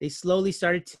slowly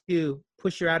started to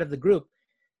push her out of the group.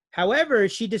 However,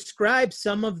 she described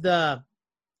some of the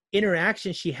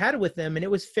interactions she had with them, and it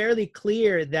was fairly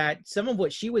clear that some of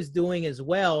what she was doing as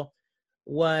well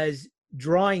was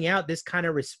drawing out this kind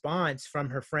of response from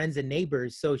her friends and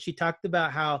neighbors. So she talked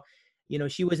about how,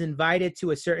 she was invited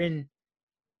to a certain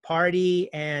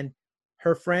party and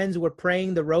her friends were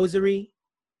praying the rosary.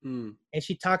 And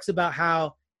she talks about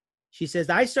how, she says,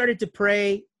 I started to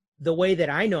pray the way that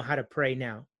I know how to pray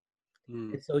now.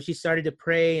 And so she started to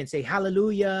pray and say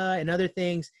hallelujah and other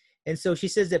things. And so she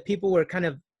says that people were kind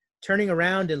of turning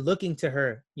around and looking to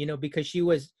her, because she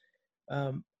was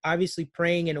obviously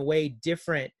praying in a way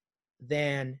different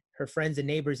than her friends and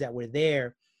neighbors that were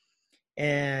there.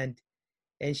 And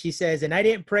she says, and I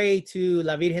didn't pray to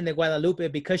La Virgen de Guadalupe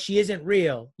because she isn't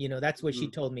real. That's what she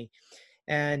told me.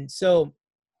 And so,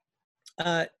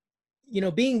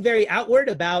 being very outward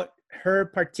about her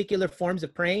particular forms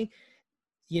of praying,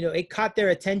 it caught their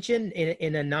attention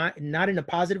in a not in a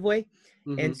positive way.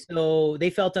 And so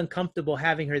they felt uncomfortable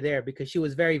having her there because she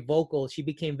was very vocal. She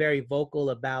became very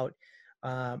vocal about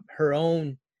her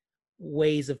own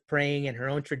ways of praying and her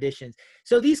own traditions.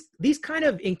 So these kind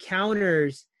of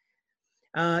encounters,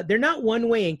 they're not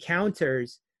one-way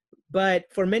encounters, but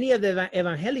for many of the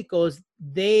evangelicals,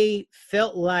 they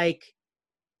felt like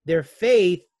their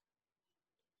faith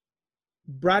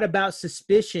brought about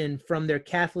suspicion from their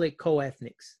Catholic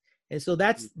co-ethnics. And so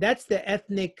that's the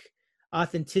ethnic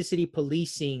authenticity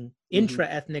policing,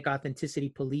 intra-ethnic authenticity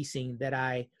policing that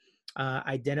I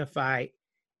identify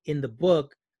in the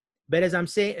book. But as I'm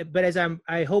saying,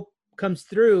 I hope comes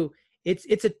through,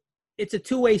 it's a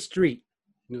two-way street,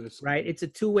 right? It's a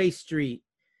two-way street.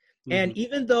 And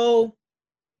even though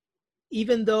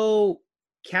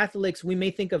Catholics, we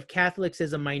may think of Catholics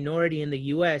as a minority in the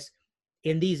U.S.,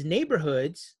 in these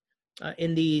neighborhoods,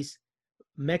 in these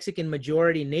Mexican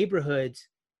majority neighborhoods,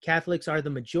 Catholics are the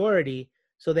majority.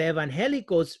 So the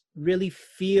evangelicals really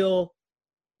feel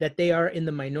that they are in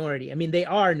the minority. I mean, they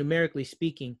are numerically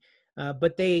speaking,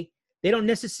 but they don't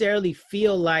necessarily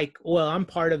feel like, well, I'm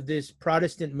part of this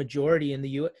Protestant majority in the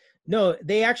U.S. No,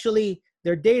 they actually,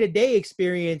 their day-to-day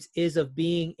experience is of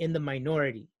being in the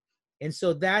minority. And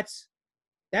so that's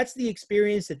the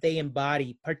experience that they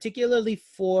embody, particularly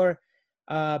for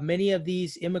many of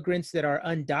these immigrants that are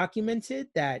undocumented,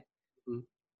 that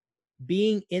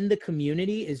being in the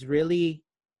community is really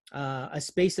a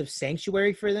space of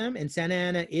sanctuary for them. And Santa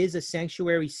Ana is a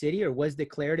sanctuary city, or was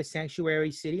declared a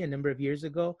sanctuary city a number of years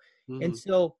ago. And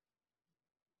so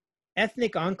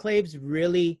ethnic enclaves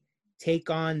really take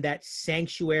on that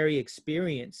sanctuary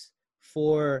experience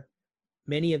for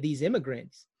many of these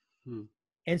immigrants.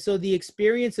 And so the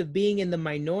experience of being in the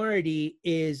minority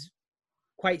is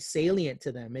quite salient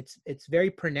to them. It's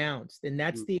very pronounced. And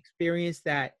that's the experience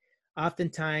that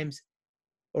oftentimes,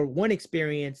 or one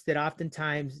experience that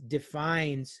oftentimes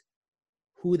defines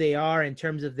who they are in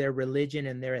terms of their religion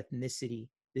and their ethnicity.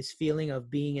 This feeling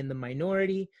of being in the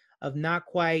minority, of not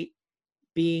quite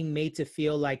being made to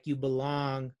feel like you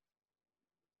belong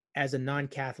as a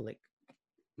non-Catholic.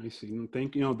 I see.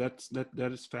 Thank you.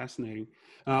 That is fascinating.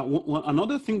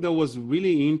 Another thing that was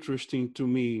really interesting to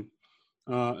me,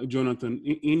 Jonathan,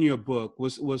 in your book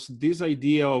was this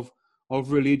idea of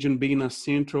religion being a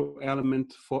central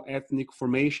element for ethnic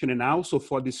formation, and also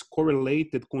for this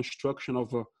correlated construction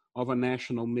of a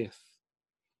national myth.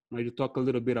 Right? You talk a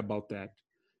little bit about that,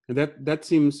 and that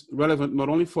seems relevant not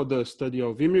only for the study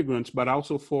of immigrants, but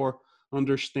also for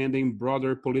understanding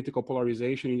broader political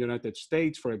polarization in the United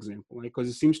States, for example. Right? Because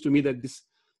it seems to me that this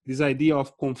idea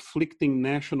of conflicting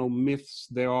national myths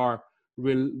that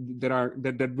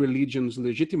religions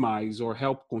legitimize or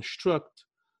help construct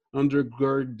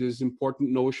undergird these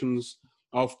important notions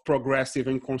of progressive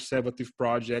and conservative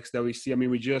projects that we see. I mean,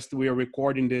 we are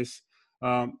recording this,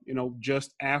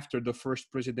 just after the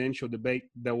first presidential debate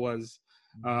that was,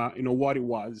 what it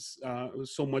was.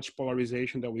 So much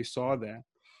polarization that we saw there.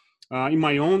 In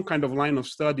my own kind of line of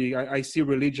study, I see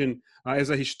religion as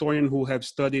a historian who have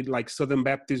studied like Southern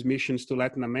Baptist missions to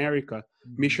Latin America,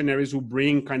 missionaries who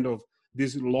bring kind of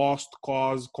this lost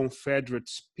cause Confederate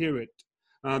spirit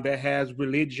that has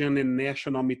religion and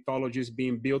national mythologies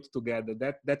being built together.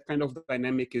 That kind of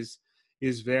dynamic is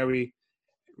very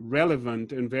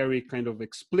relevant and very kind of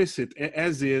explicit,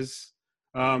 as is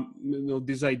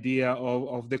this idea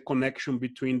of the connection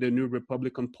between the New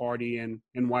Republican Party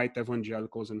and white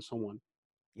evangelicals and so on.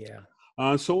 Yeah.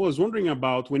 So I was wondering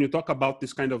about, when you talk about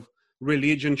this kind of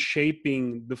religion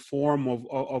shaping the form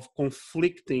of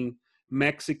conflicting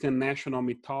Mexican national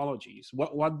mythologies,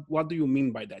 what do you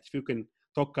mean by that? If you can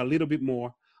talk a little bit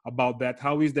more about that.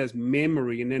 How is that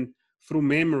memory, and then through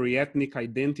memory, ethnic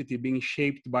identity being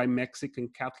shaped by Mexican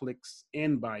Catholics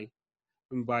and by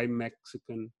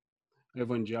Mexican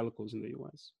evangelicals in the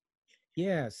U.S.?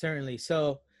 Yeah, certainly.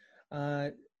 So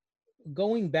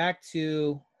going back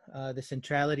to the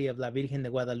centrality of La Virgen de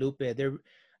Guadalupe, there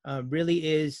really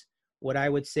is what I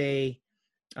would say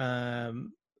a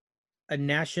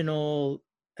national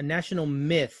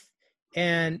myth.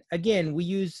 And again, we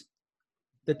use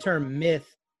the term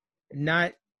myth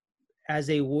not as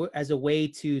a way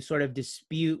to sort of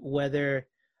dispute whether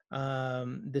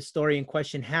the story in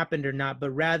question happened or not, but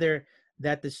rather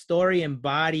that the story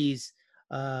embodies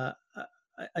a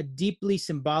deeply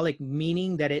symbolic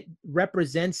meaning, that it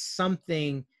represents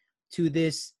something to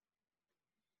this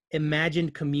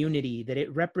imagined community, that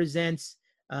it represents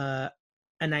an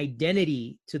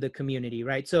identity to the community,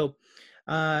 right? So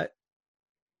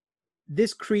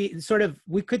this sort of,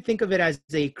 we could think of it as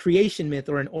a creation myth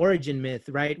or an origin myth,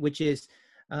 right? Which is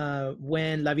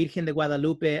when La Virgen de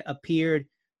Guadalupe appeared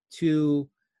to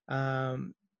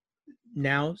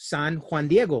now San Juan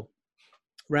Diego,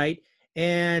 right?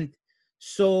 And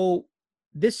so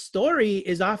this story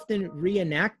is often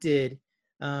reenacted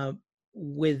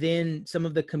within some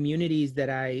of the communities that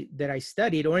I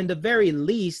studied, or in the very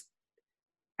least,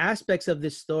 aspects of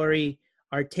this story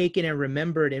are taken and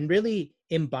remembered and really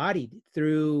embodied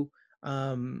through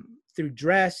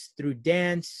dress, through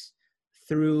dance,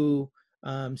 through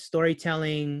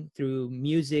storytelling, through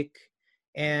music.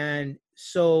 And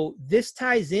so this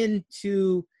ties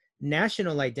into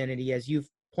national identity, as you've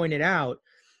pointed out,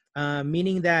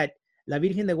 meaning that La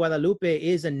Virgen de Guadalupe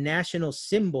is a national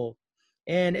symbol.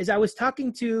 And as I was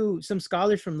talking to some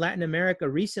scholars from Latin America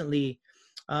recently,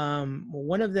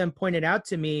 one of them pointed out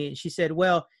to me, she said,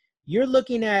 well, you're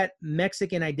looking at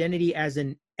Mexican identity as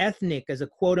an ethnic, as a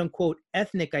quote unquote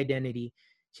ethnic identity.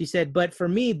 She said, but for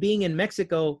me, being in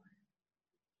Mexico,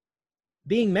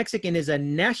 being Mexican is a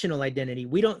national identity.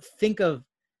 We don't think of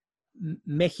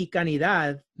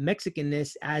Mexicanidad,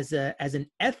 Mexicanness, as an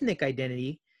ethnic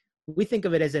identity. We think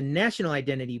of it as a national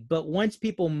identity. But once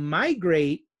people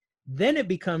migrate, then it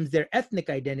becomes their ethnic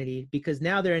identity, because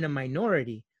now they're in a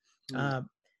minority.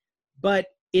 But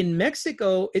in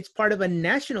Mexico, it's part of a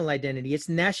national identity. It's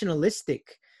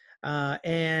nationalistic.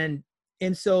 And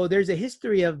so there's a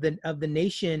history of the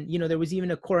nation. You know, there was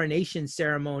even a coronation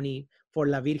ceremony for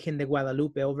La Virgen de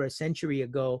Guadalupe over a century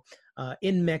ago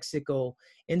in Mexico.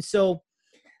 And so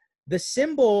the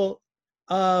symbol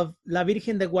of La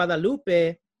Virgen de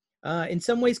Guadalupe in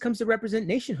some ways comes to represent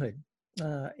nationhood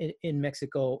in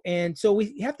Mexico. And so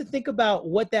we have to think about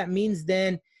what that means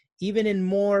then, even in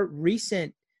more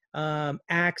recent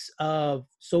acts of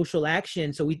social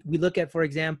action. So we look at, for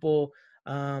example,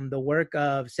 the work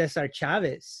of Cesar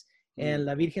Chavez, and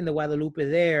La Virgen de Guadalupe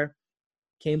there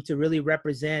came to really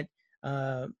represent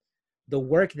the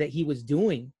work that he was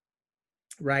doing,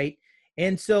 right?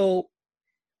 And so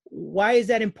why is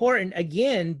that important?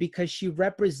 Again, because she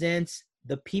represents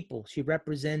the people. She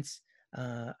represents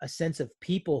a sense of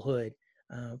peoplehood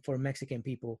for Mexican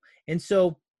people. And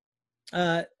so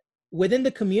within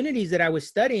the communities that I was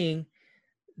studying,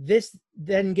 this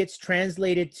then gets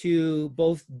translated to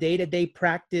both day-to-day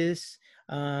practice,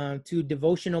 to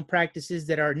devotional practices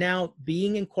that are now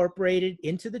being incorporated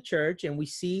into the church. And we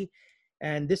see,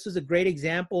 and this was a great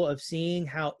example of seeing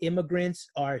how immigrants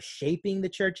are shaping the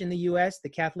church in the U.S. The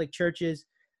Catholic churches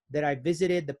that I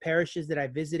visited, the parishes that I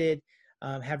visited,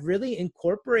 have really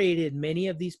incorporated many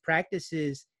of these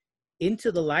practices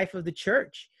into the life of the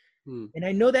church. And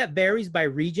I know that varies by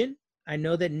region. I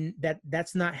know that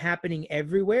that's not happening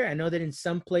everywhere. I know that in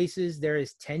some places there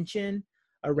is tension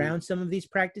around some of these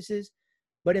practices,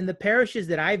 but in the parishes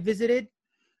that I visited,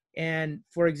 and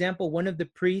for example, one of the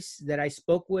priests that I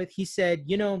spoke with, he said,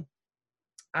 you know,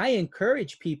 I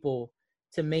encourage people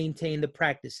to maintain the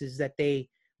practices that they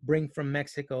bring from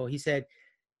Mexico. He said,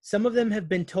 some of them have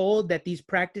been told that these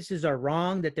practices are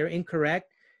wrong, that they're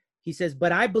incorrect. He says,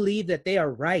 but I believe that they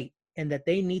are right and that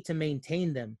they need to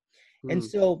maintain them. And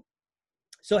so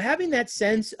having that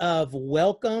sense of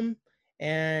welcome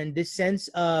and this sense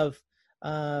of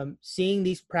seeing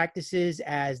these practices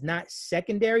as not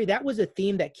secondary, that was a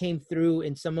theme that came through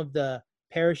in some of the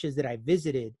parishes that I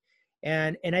visited.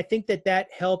 And I think that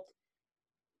helped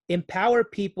empower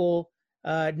people,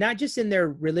 not just in their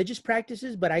religious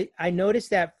practices, but I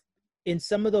noticed that in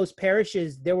some of those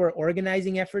parishes, there were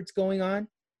organizing efforts going on,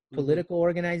 political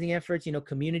organizing efforts, you know,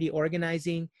 community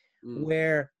organizing,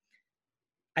 where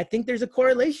I think there's a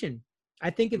correlation. I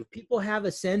think if people have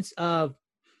a sense of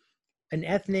an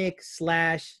ethnic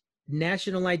 /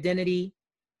 national identity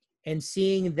and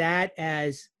seeing that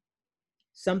as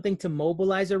something to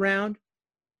mobilize around,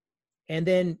 and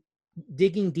then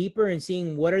digging deeper and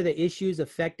seeing what are the issues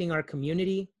affecting our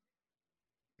community,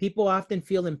 people often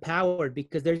feel empowered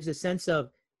because there's a sense of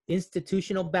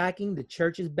institutional backing, the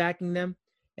church is backing them,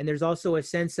 and there's also a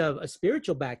sense of a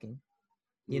spiritual backing,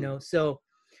 you know. So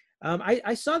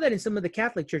I saw that in some of the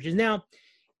Catholic churches. Now,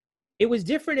 it was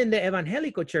different in the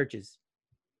evangelical churches.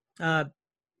 I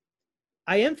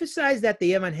emphasize that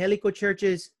the evangelical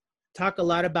churches talk a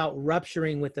lot about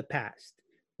rupturing with the past,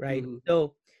 right?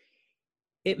 So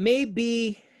that may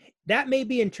be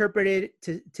interpreted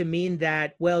to mean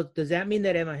that, well, does that mean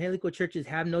that evangelical churches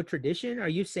have no tradition? Are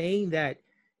you saying that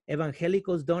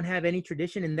evangelicals don't have any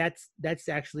tradition? And that's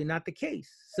actually not the case.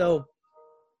 So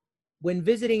when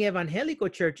visiting evangelical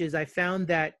churches, I found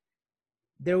that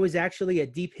there was actually a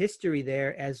deep history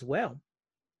there as well.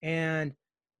 And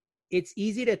it's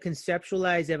easy to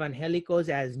conceptualize evangelicals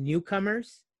as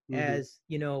newcomers, as,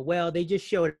 well, they just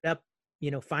showed up,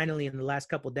 finally in the last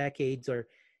couple decades, or,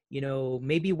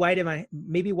 maybe white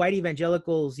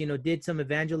evangelicals, did some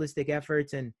evangelistic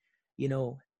efforts and,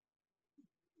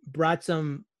 brought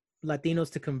some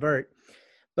Latinos to convert.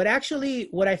 But actually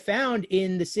what I found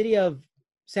in the city of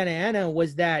Santa Ana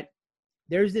was that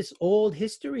there's this old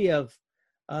history of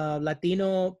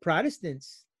Latino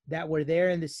Protestants that were there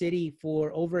in the city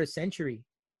for over a century,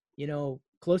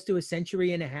 close to a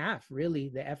century and a half, really,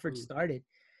 the effort started.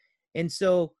 And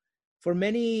so for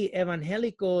many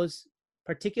evangelicals,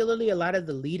 particularly a lot of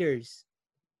the leaders,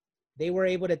 they were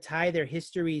able to tie their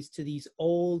histories to these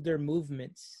older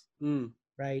movements,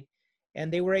 right?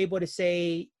 And they were able to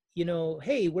say,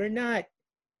 hey, we're not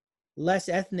less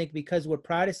ethnic because we're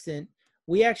Protestant.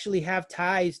 We actually have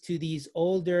ties to these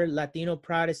older Latino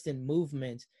Protestant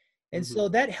movements. And so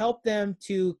that helped them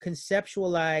to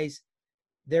conceptualize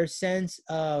their sense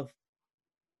of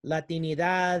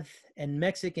Latinidad and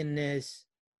Mexicanness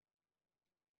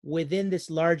within this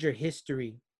larger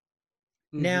history.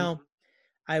 Now,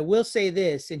 I will say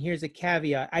this, and here's a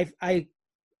caveat.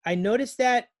 I noticed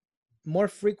that more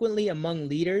frequently among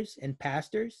leaders and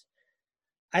pastors.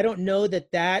 I don't know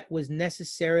that was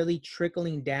necessarily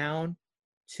trickling down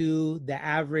to the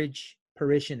average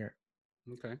parishioner.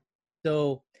 Okay.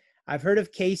 So I've heard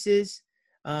of cases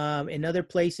in other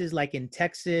places, like in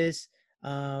Texas.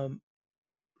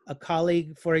 A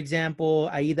colleague, for example,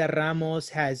 Aida Ramos,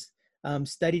 has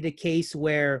studied a case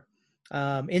where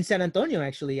in San Antonio,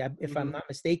 actually, if I'm not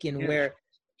mistaken, where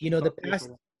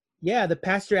the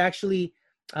pastor actually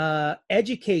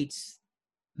educates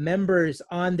members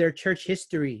on their church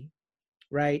history,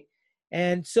 right?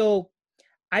 And so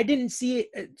I didn't see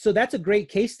it. So that's a great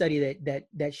case study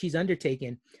that she's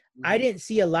undertaken. I didn't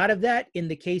see a lot of that in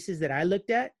the cases that I looked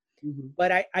at,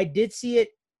 but I did see it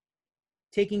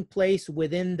taking place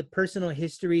within the personal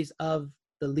histories of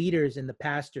the leaders and the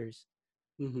pastors.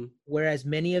 Whereas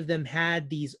many of them had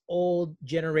these old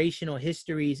generational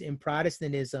histories in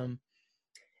Protestantism,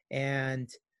 and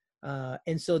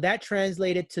so that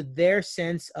translated to their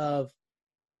sense of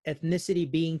ethnicity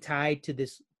being tied to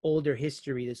this older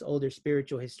history, this older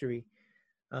spiritual history.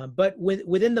 But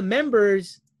within the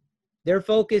members, their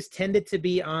focus tended to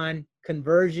be on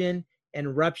conversion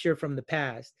and rupture from the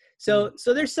past. So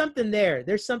there's something there.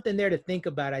 There's something there to think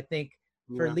about, I think,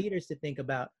 for leaders to think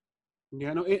about.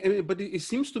 Yeah, no, but it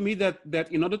seems to me that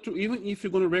in order to, even if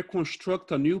you're going to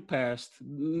reconstruct a new past,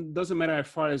 doesn't matter how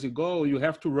far as you go, you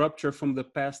have to rupture from the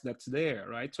past that's there,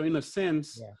 right? So in a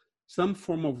sense, some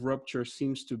form of rupture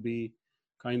seems to be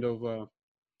kind of,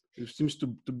 it seems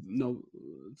to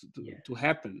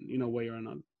happen in a way or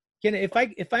another. Ken,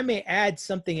 if I may add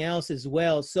something else as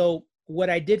well. So what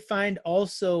I did find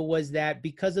also was that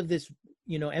because of this,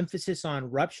 emphasis on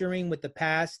rupturing with the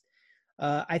past,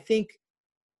 I think,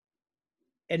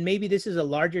 and maybe this is a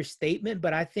larger statement,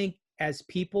 but I think as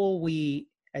people,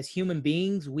 as human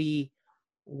beings, we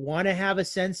want to have a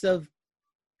sense of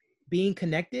being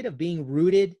connected, of being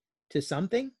rooted to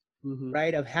something,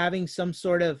 right? Of having some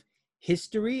sort of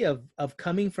history of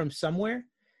coming from somewhere.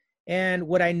 And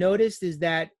what I noticed is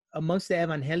that amongst the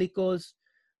evangelicals,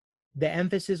 the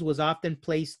emphasis was often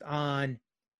placed on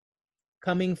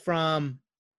coming from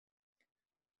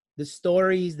the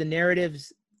stories, the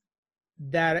narratives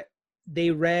that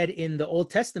they read in the Old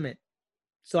Testament.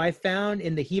 So I found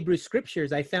in the Hebrew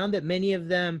scriptures, I found that many of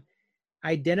them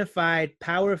identified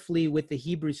powerfully with the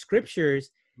Hebrew scriptures.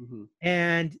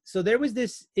 And so there was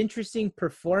this interesting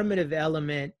performative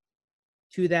element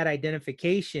to that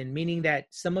identification, meaning that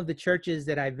some of the churches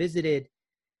that I visited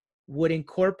would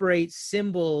incorporate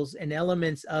symbols and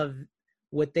elements of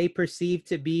what they perceived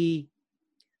to be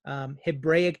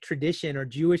Hebraic tradition or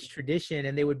Jewish tradition,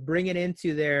 and they would bring it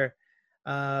into their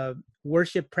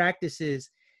worship practices.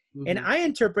 And I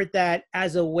interpret that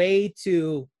as a way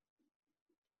to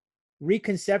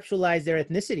reconceptualize their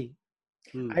ethnicity.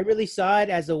 I really saw it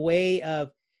as a way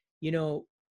of,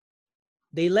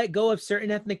 they let go of certain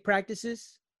ethnic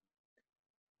practices,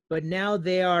 but now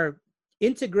they are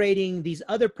integrating these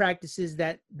other practices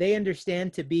that they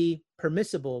understand to be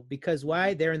permissible, because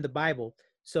why? They're in the Bible.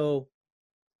 So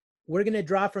we're going to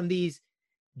draw from these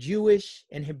Jewish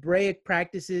and Hebraic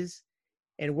practices,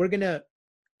 and we're going to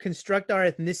construct our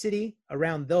ethnicity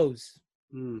around those.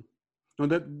 No,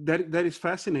 that is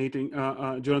fascinating,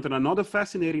 Jonathan. Another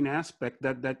fascinating aspect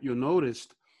that you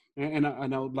noticed, and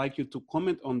I would like you to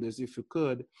comment on this if you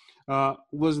could,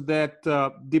 was that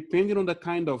depending on the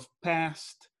kind of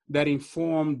past that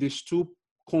inform these two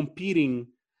competing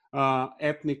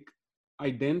ethnic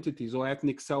identities or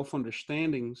ethnic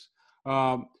self-understandings,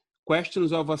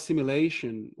 questions of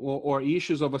assimilation or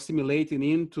issues of assimilating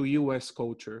into U.S.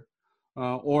 culture,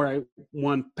 or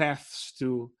one paths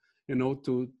to,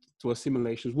 to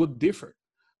assimilations would differ.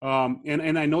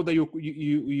 And I know that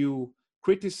you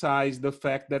criticize the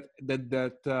fact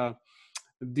that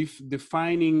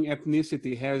defining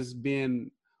ethnicity has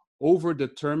been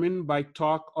overdetermined by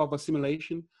talk of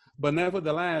assimilation, but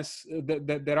nevertheless,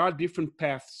 there are different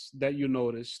paths that you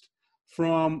noticed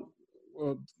from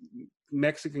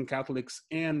Mexican Catholics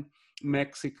and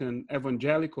Mexican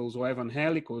evangelicals or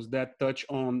evangelicals that touch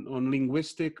on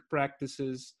linguistic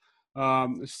practices,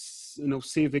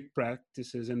 civic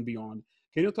practices and beyond.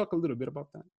 Can you talk a little bit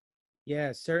about that?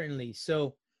 Yeah, certainly.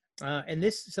 So,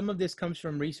 and some of this comes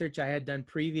from research I had done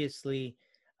previously,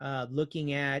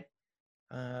 looking at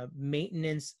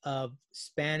maintenance of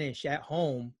Spanish at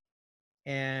home.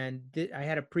 And I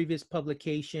had a previous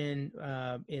publication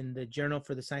in the Journal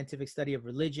for the Scientific Study of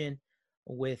Religion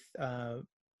with a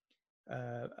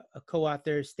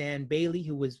co-author, Stan Bailey,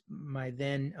 who was my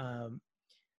then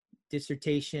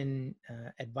dissertation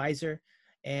advisor.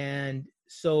 And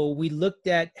so we looked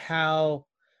at how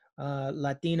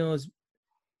Latinos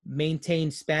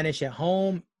maintain Spanish at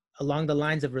home along the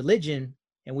lines of religion.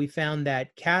 And we found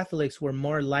that Catholics were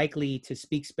more likely to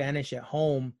speak Spanish at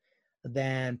home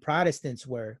than Protestants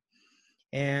were.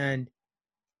 And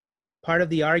part of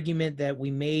the argument that we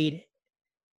made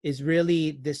is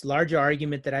really this larger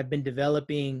argument that I've been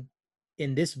developing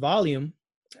in this volume,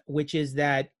 which is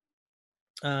that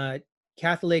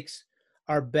Catholics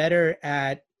are better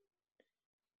at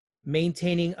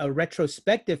maintaining a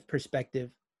retrospective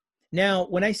perspective. Now,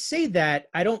 when I say that,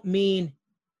 I don't mean,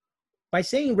 by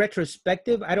saying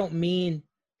retrospective, I don't mean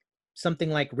something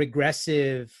like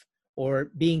regressive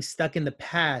or being stuck in the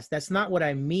past. That's not what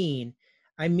I mean.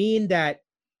 I mean that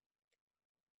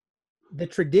the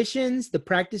traditions, the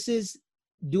practices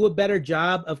do a better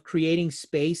job of creating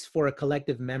space for a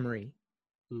collective memory.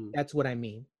 That's what I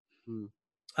mean.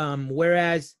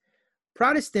 Whereas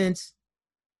Protestants,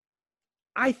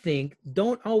 I think,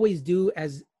 don't always do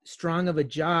as strong of a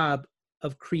job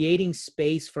of creating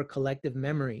space for collective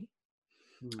memory.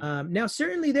 Now,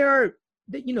 certainly there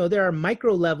are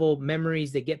micro level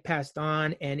memories that get passed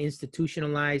on and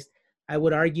institutionalized. I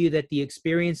would argue that the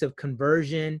experience of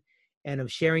conversion and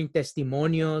of sharing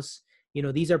testimonios,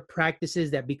 these are practices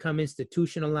that become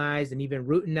institutionalized and even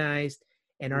routinized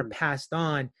and are passed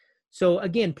on. So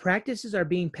again, practices are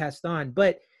being passed on,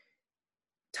 but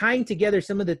tying together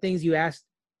some of the things you asked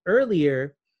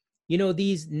earlier,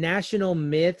 these national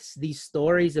myths, these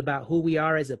stories about who we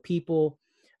are as a people,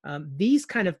 these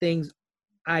kind of things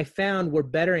I found were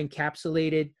better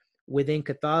encapsulated within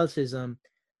Catholicism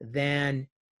than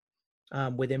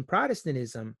within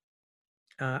Protestantism.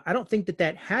 I don't think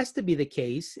that has to be the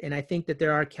case, and I think that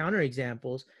there are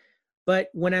counterexamples. But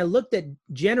when I looked at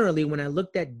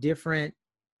different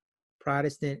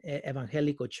Protestant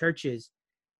evangelical churches,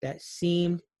 that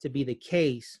seemed to be the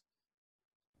case.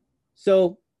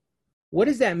 So what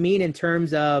does that mean in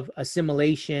terms of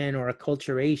assimilation or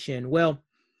acculturation? Well,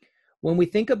 when we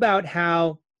think about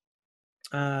how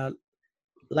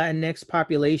Latinx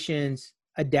populations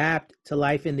adapt to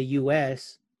life in the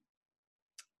U.S.,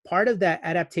 part of that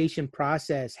adaptation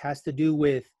process has to do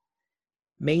with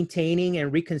maintaining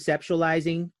and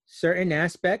reconceptualizing certain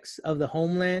aspects of the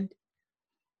homeland,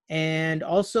 and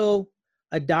also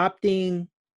adopting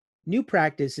new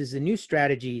practices and new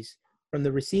strategies from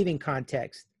the receiving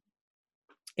context.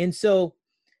 And so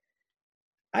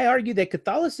I argue that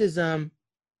Catholicism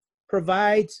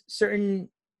provides certain,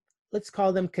 let's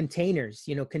call them containers,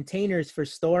 containers for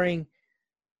storing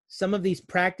some of these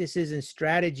practices and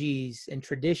strategies and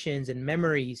traditions and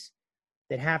memories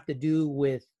that have to do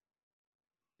with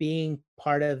being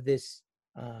part of this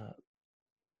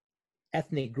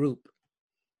ethnic group,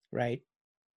 right?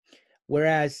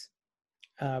 Whereas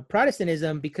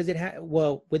Protestantism, because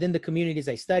within the communities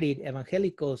I studied,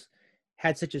 evangelicals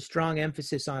had such a strong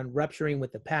emphasis on rupturing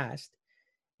with the past.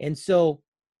 And so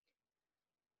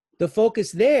the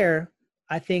focus there,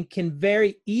 I think, can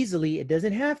very easily, it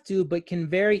doesn't have to, but can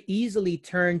very easily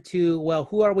turn to, well,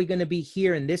 who are we going to be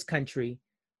here in this country?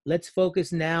 Let's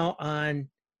focus now on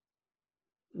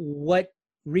what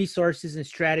resources and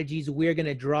strategies we're going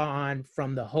to draw on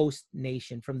from the host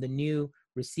nation, from the new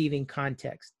receiving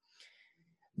context.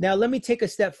 Now, let me take a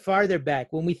step farther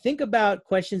back. When we think about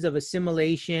questions of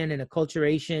assimilation and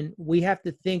acculturation, we have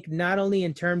to think not only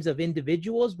in terms of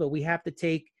individuals, but we have to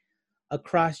take a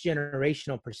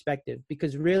cross-generational perspective,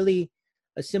 because really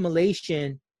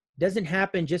assimilation doesn't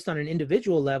happen just on an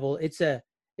individual level. It's an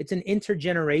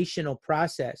intergenerational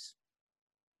process.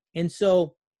 And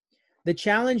so the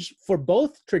challenge for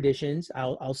both traditions,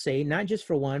 I'll say, not just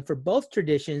for one, for both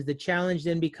traditions, the challenge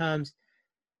then becomes,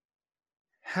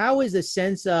 how is a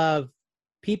sense of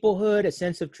peoplehood, a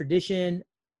sense of tradition,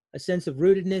 a sense of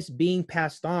rootedness being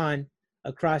passed on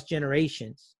across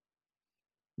generations,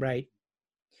 right?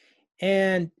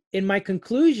 And in my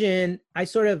conclusion, I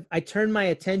turned my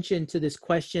attention to this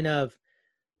question of,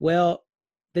 well,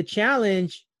 the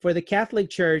challenge for the Catholic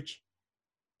Church,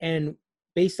 and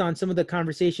based on some of the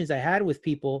conversations I had with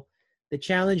people, the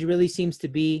challenge really seems to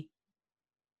be,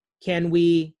 can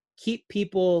we keep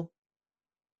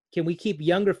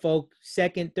younger folk,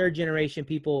 second, third generation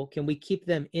people, can we keep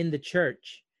them in the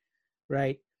church,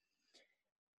 right?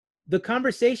 The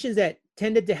conversations that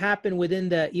tended to happen within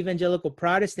the evangelical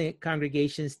Protestant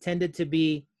congregations tended to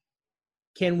be,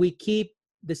 can we keep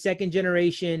the second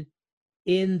generation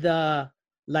in the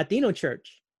Latino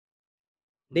church?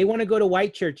 They want to go to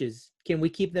white churches. Can we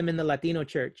keep them in the Latino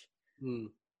church?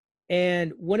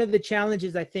 And one of the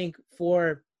challenges, I think,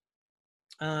 for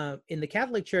in the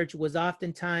Catholic Church was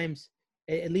oftentimes,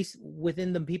 at least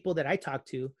within the people that I talked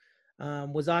to,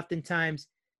 was oftentimes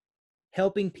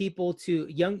helping people to,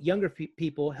 younger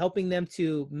people, helping them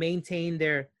to maintain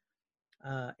their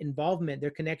involvement,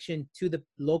 their connection to the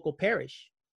local parish.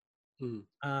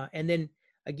 And then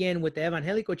again, with the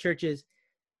evangelical churches,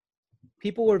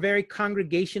 people were very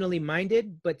congregationally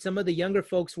minded, but some of the younger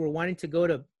folks were wanting to go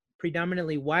to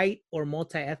predominantly white or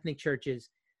multi-ethnic churches.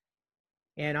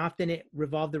 And often it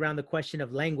revolved around the question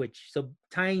of language. So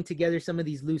tying together some of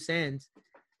these loose ends,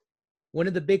 one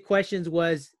of the big questions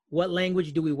was, what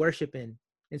language do we worship in?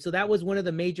 And so that was one of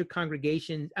the major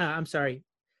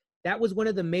that was one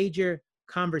of the major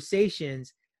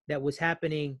conversations that was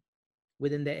happening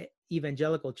within the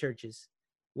evangelical churches.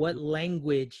 What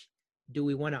language do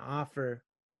we want to offer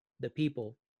the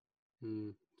people?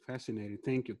 Fascinating.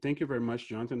 Thank you. Thank you very much,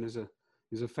 Jonathan. It's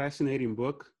a fascinating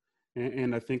book,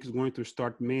 and I think it's going to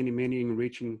start many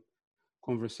enriching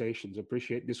conversations.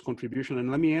 Appreciate this contribution.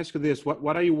 And let me ask you this: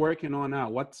 what are you working on now?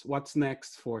 What's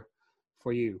next for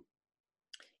you?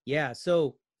 Yeah.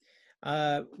 So,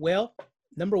 well,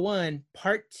 number one,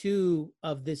 part 2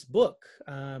 of this book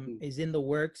is in the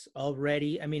works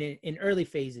already. I mean, in early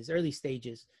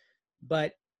stages.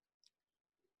 But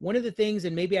one of the things,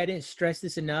 and maybe I didn't stress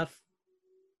this enough,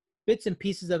 bits and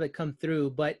pieces of it come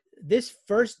through, but this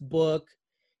first book,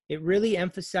 it really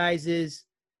emphasizes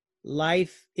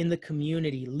life in the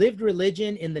community, lived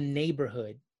religion in the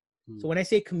neighborhood. So when I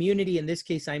say community, in this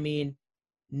case, I mean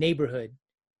neighborhood,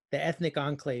 the ethnic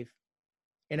enclave.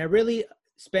 And I really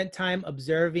spent time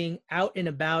observing out and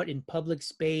about in public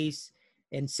space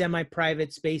and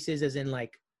semi-private spaces, as in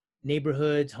like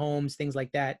neighborhoods, homes, things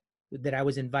like that I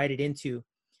was invited into.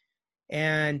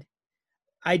 And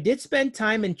I did spend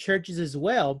time in churches as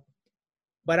well,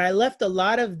 but I left a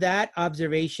lot of that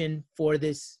observation for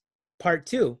this part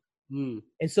 2. And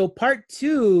so part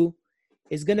 2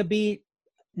 is going to be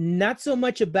not so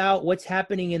much about what's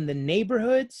happening in the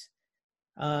neighborhoods.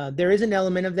 There is an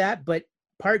element of that, but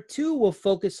part 2 will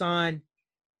focus on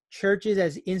churches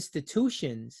as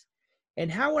institutions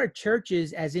and how are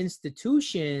churches as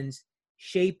institutions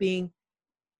shaping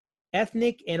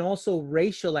ethnic and also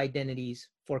racial identities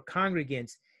for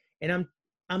congregants. And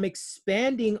I'm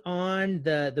expanding on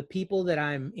the people that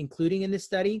I'm including in this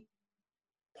study.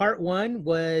 Part 1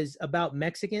 was about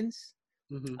Mexicans,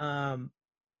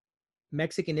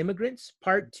 Mexican immigrants.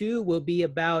 Part 2 will be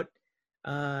about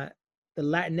the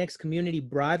Latinx community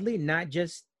broadly, not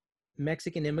just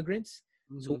Mexican immigrants.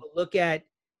 So we'll look at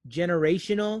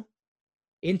intergenerational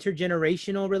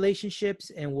relationships,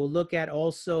 and we'll look at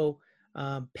also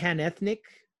pan-ethnic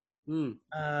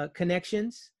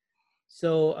connections.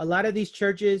 So a lot of these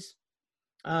churches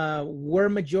were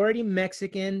majority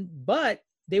Mexican, but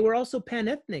they were also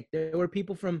pan-ethnic. There were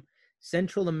people from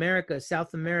Central America,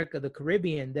 South America, the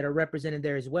Caribbean that are represented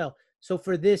there as well. So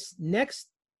for this next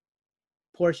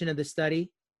portion of the study,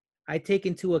 I take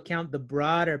into account the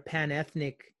broader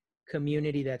pan-ethnic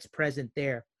community that's present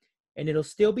there. And it'll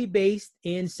still be based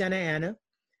in Santa Ana,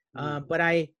 but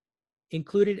I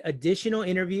included additional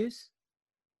interviews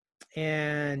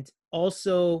and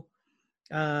also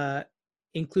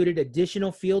included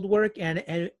additional field work,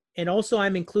 and also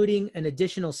I'm including an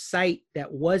additional site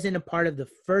that wasn't a part of the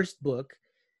first book,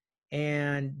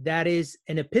 and that is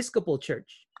an Episcopal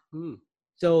church.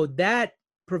 So that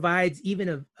provides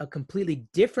even a completely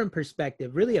different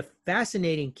perspective, really a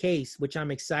fascinating case, which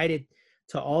I'm excited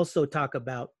to also talk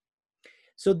about.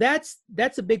 So that's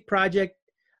a big project,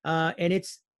 and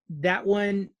it's that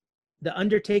one the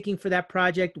undertaking for that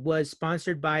project was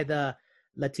sponsored by the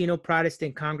Latino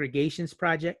Protestant Congregations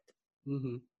Project.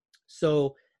 Mm-hmm.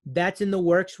 So that's in the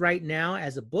works right now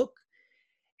as a book.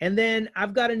 And then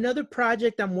I've got another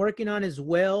project I'm working on as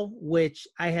well, which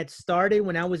I had started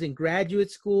when I was in graduate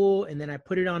school, and then I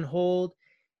put it on hold.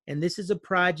 And this is a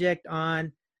project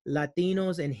on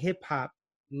Latinos and hip hop.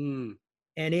 Mm.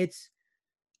 And it's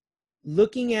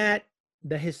looking at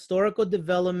the historical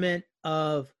development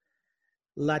of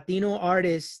Latino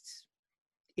artists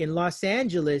in Los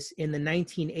Angeles in the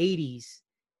 1980s,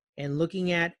 and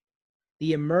looking at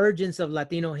the emergence of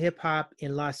Latino hip hop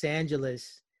in Los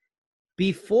Angeles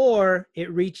before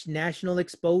it reached national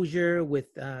exposure with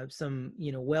some,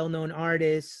 well-known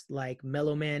artists like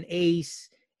Mellow Man Ace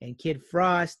and Kid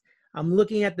Frost. I'm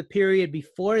looking at the period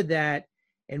before that,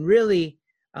 and really,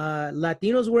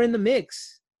 Latinos were in the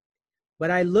mix.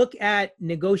 But I look at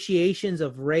negotiations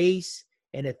of race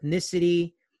and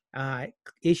ethnicity,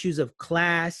 issues of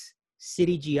class,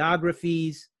 city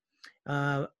geographies,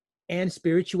 and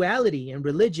spirituality and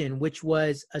religion, which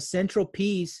was a central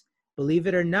piece, believe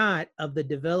it or not, of the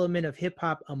development of hip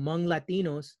hop among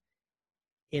Latinos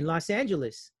in Los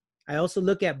Angeles. I also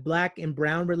look at Black and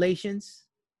Brown relations,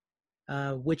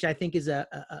 which I think is a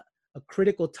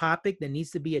critical topic that needs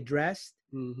to be addressed.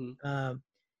 Mm-hmm.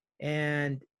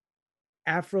 And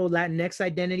Afro-Latinx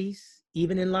identities,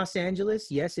 even in Los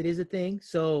Angeles. Yes, it is a thing.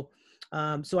 So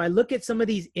I look at some of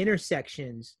these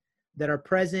intersections that are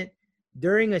present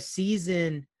during a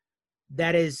season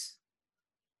that is,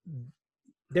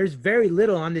 there's very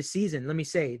little on this season. Let me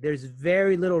say, there's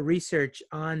very little research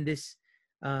on this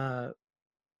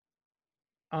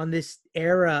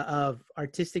era of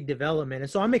artistic development.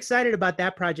 And so I'm excited about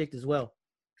that project as well.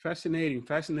 Fascinating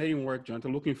work,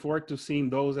 Jonathan. Looking forward to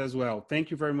seeing those as well. Thank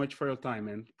you very much for your time,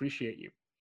 man. Appreciate you.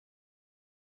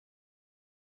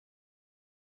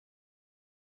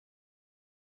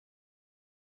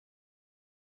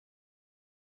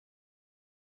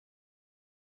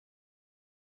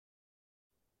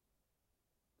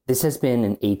 This has been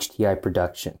an HTI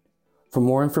production. For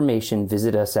more information,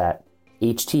 visit us at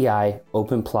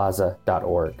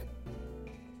htiopenplaza.org.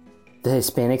 The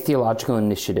Hispanic Theological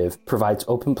Initiative provides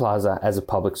Open Plaza as a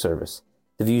public service.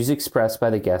 The views expressed by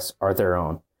the guests are their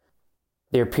own.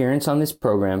 Their appearance on this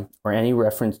program, or any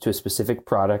reference to a specific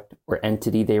product or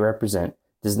entity they represent,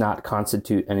 does not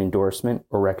constitute an endorsement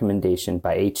or recommendation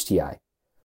by HTI.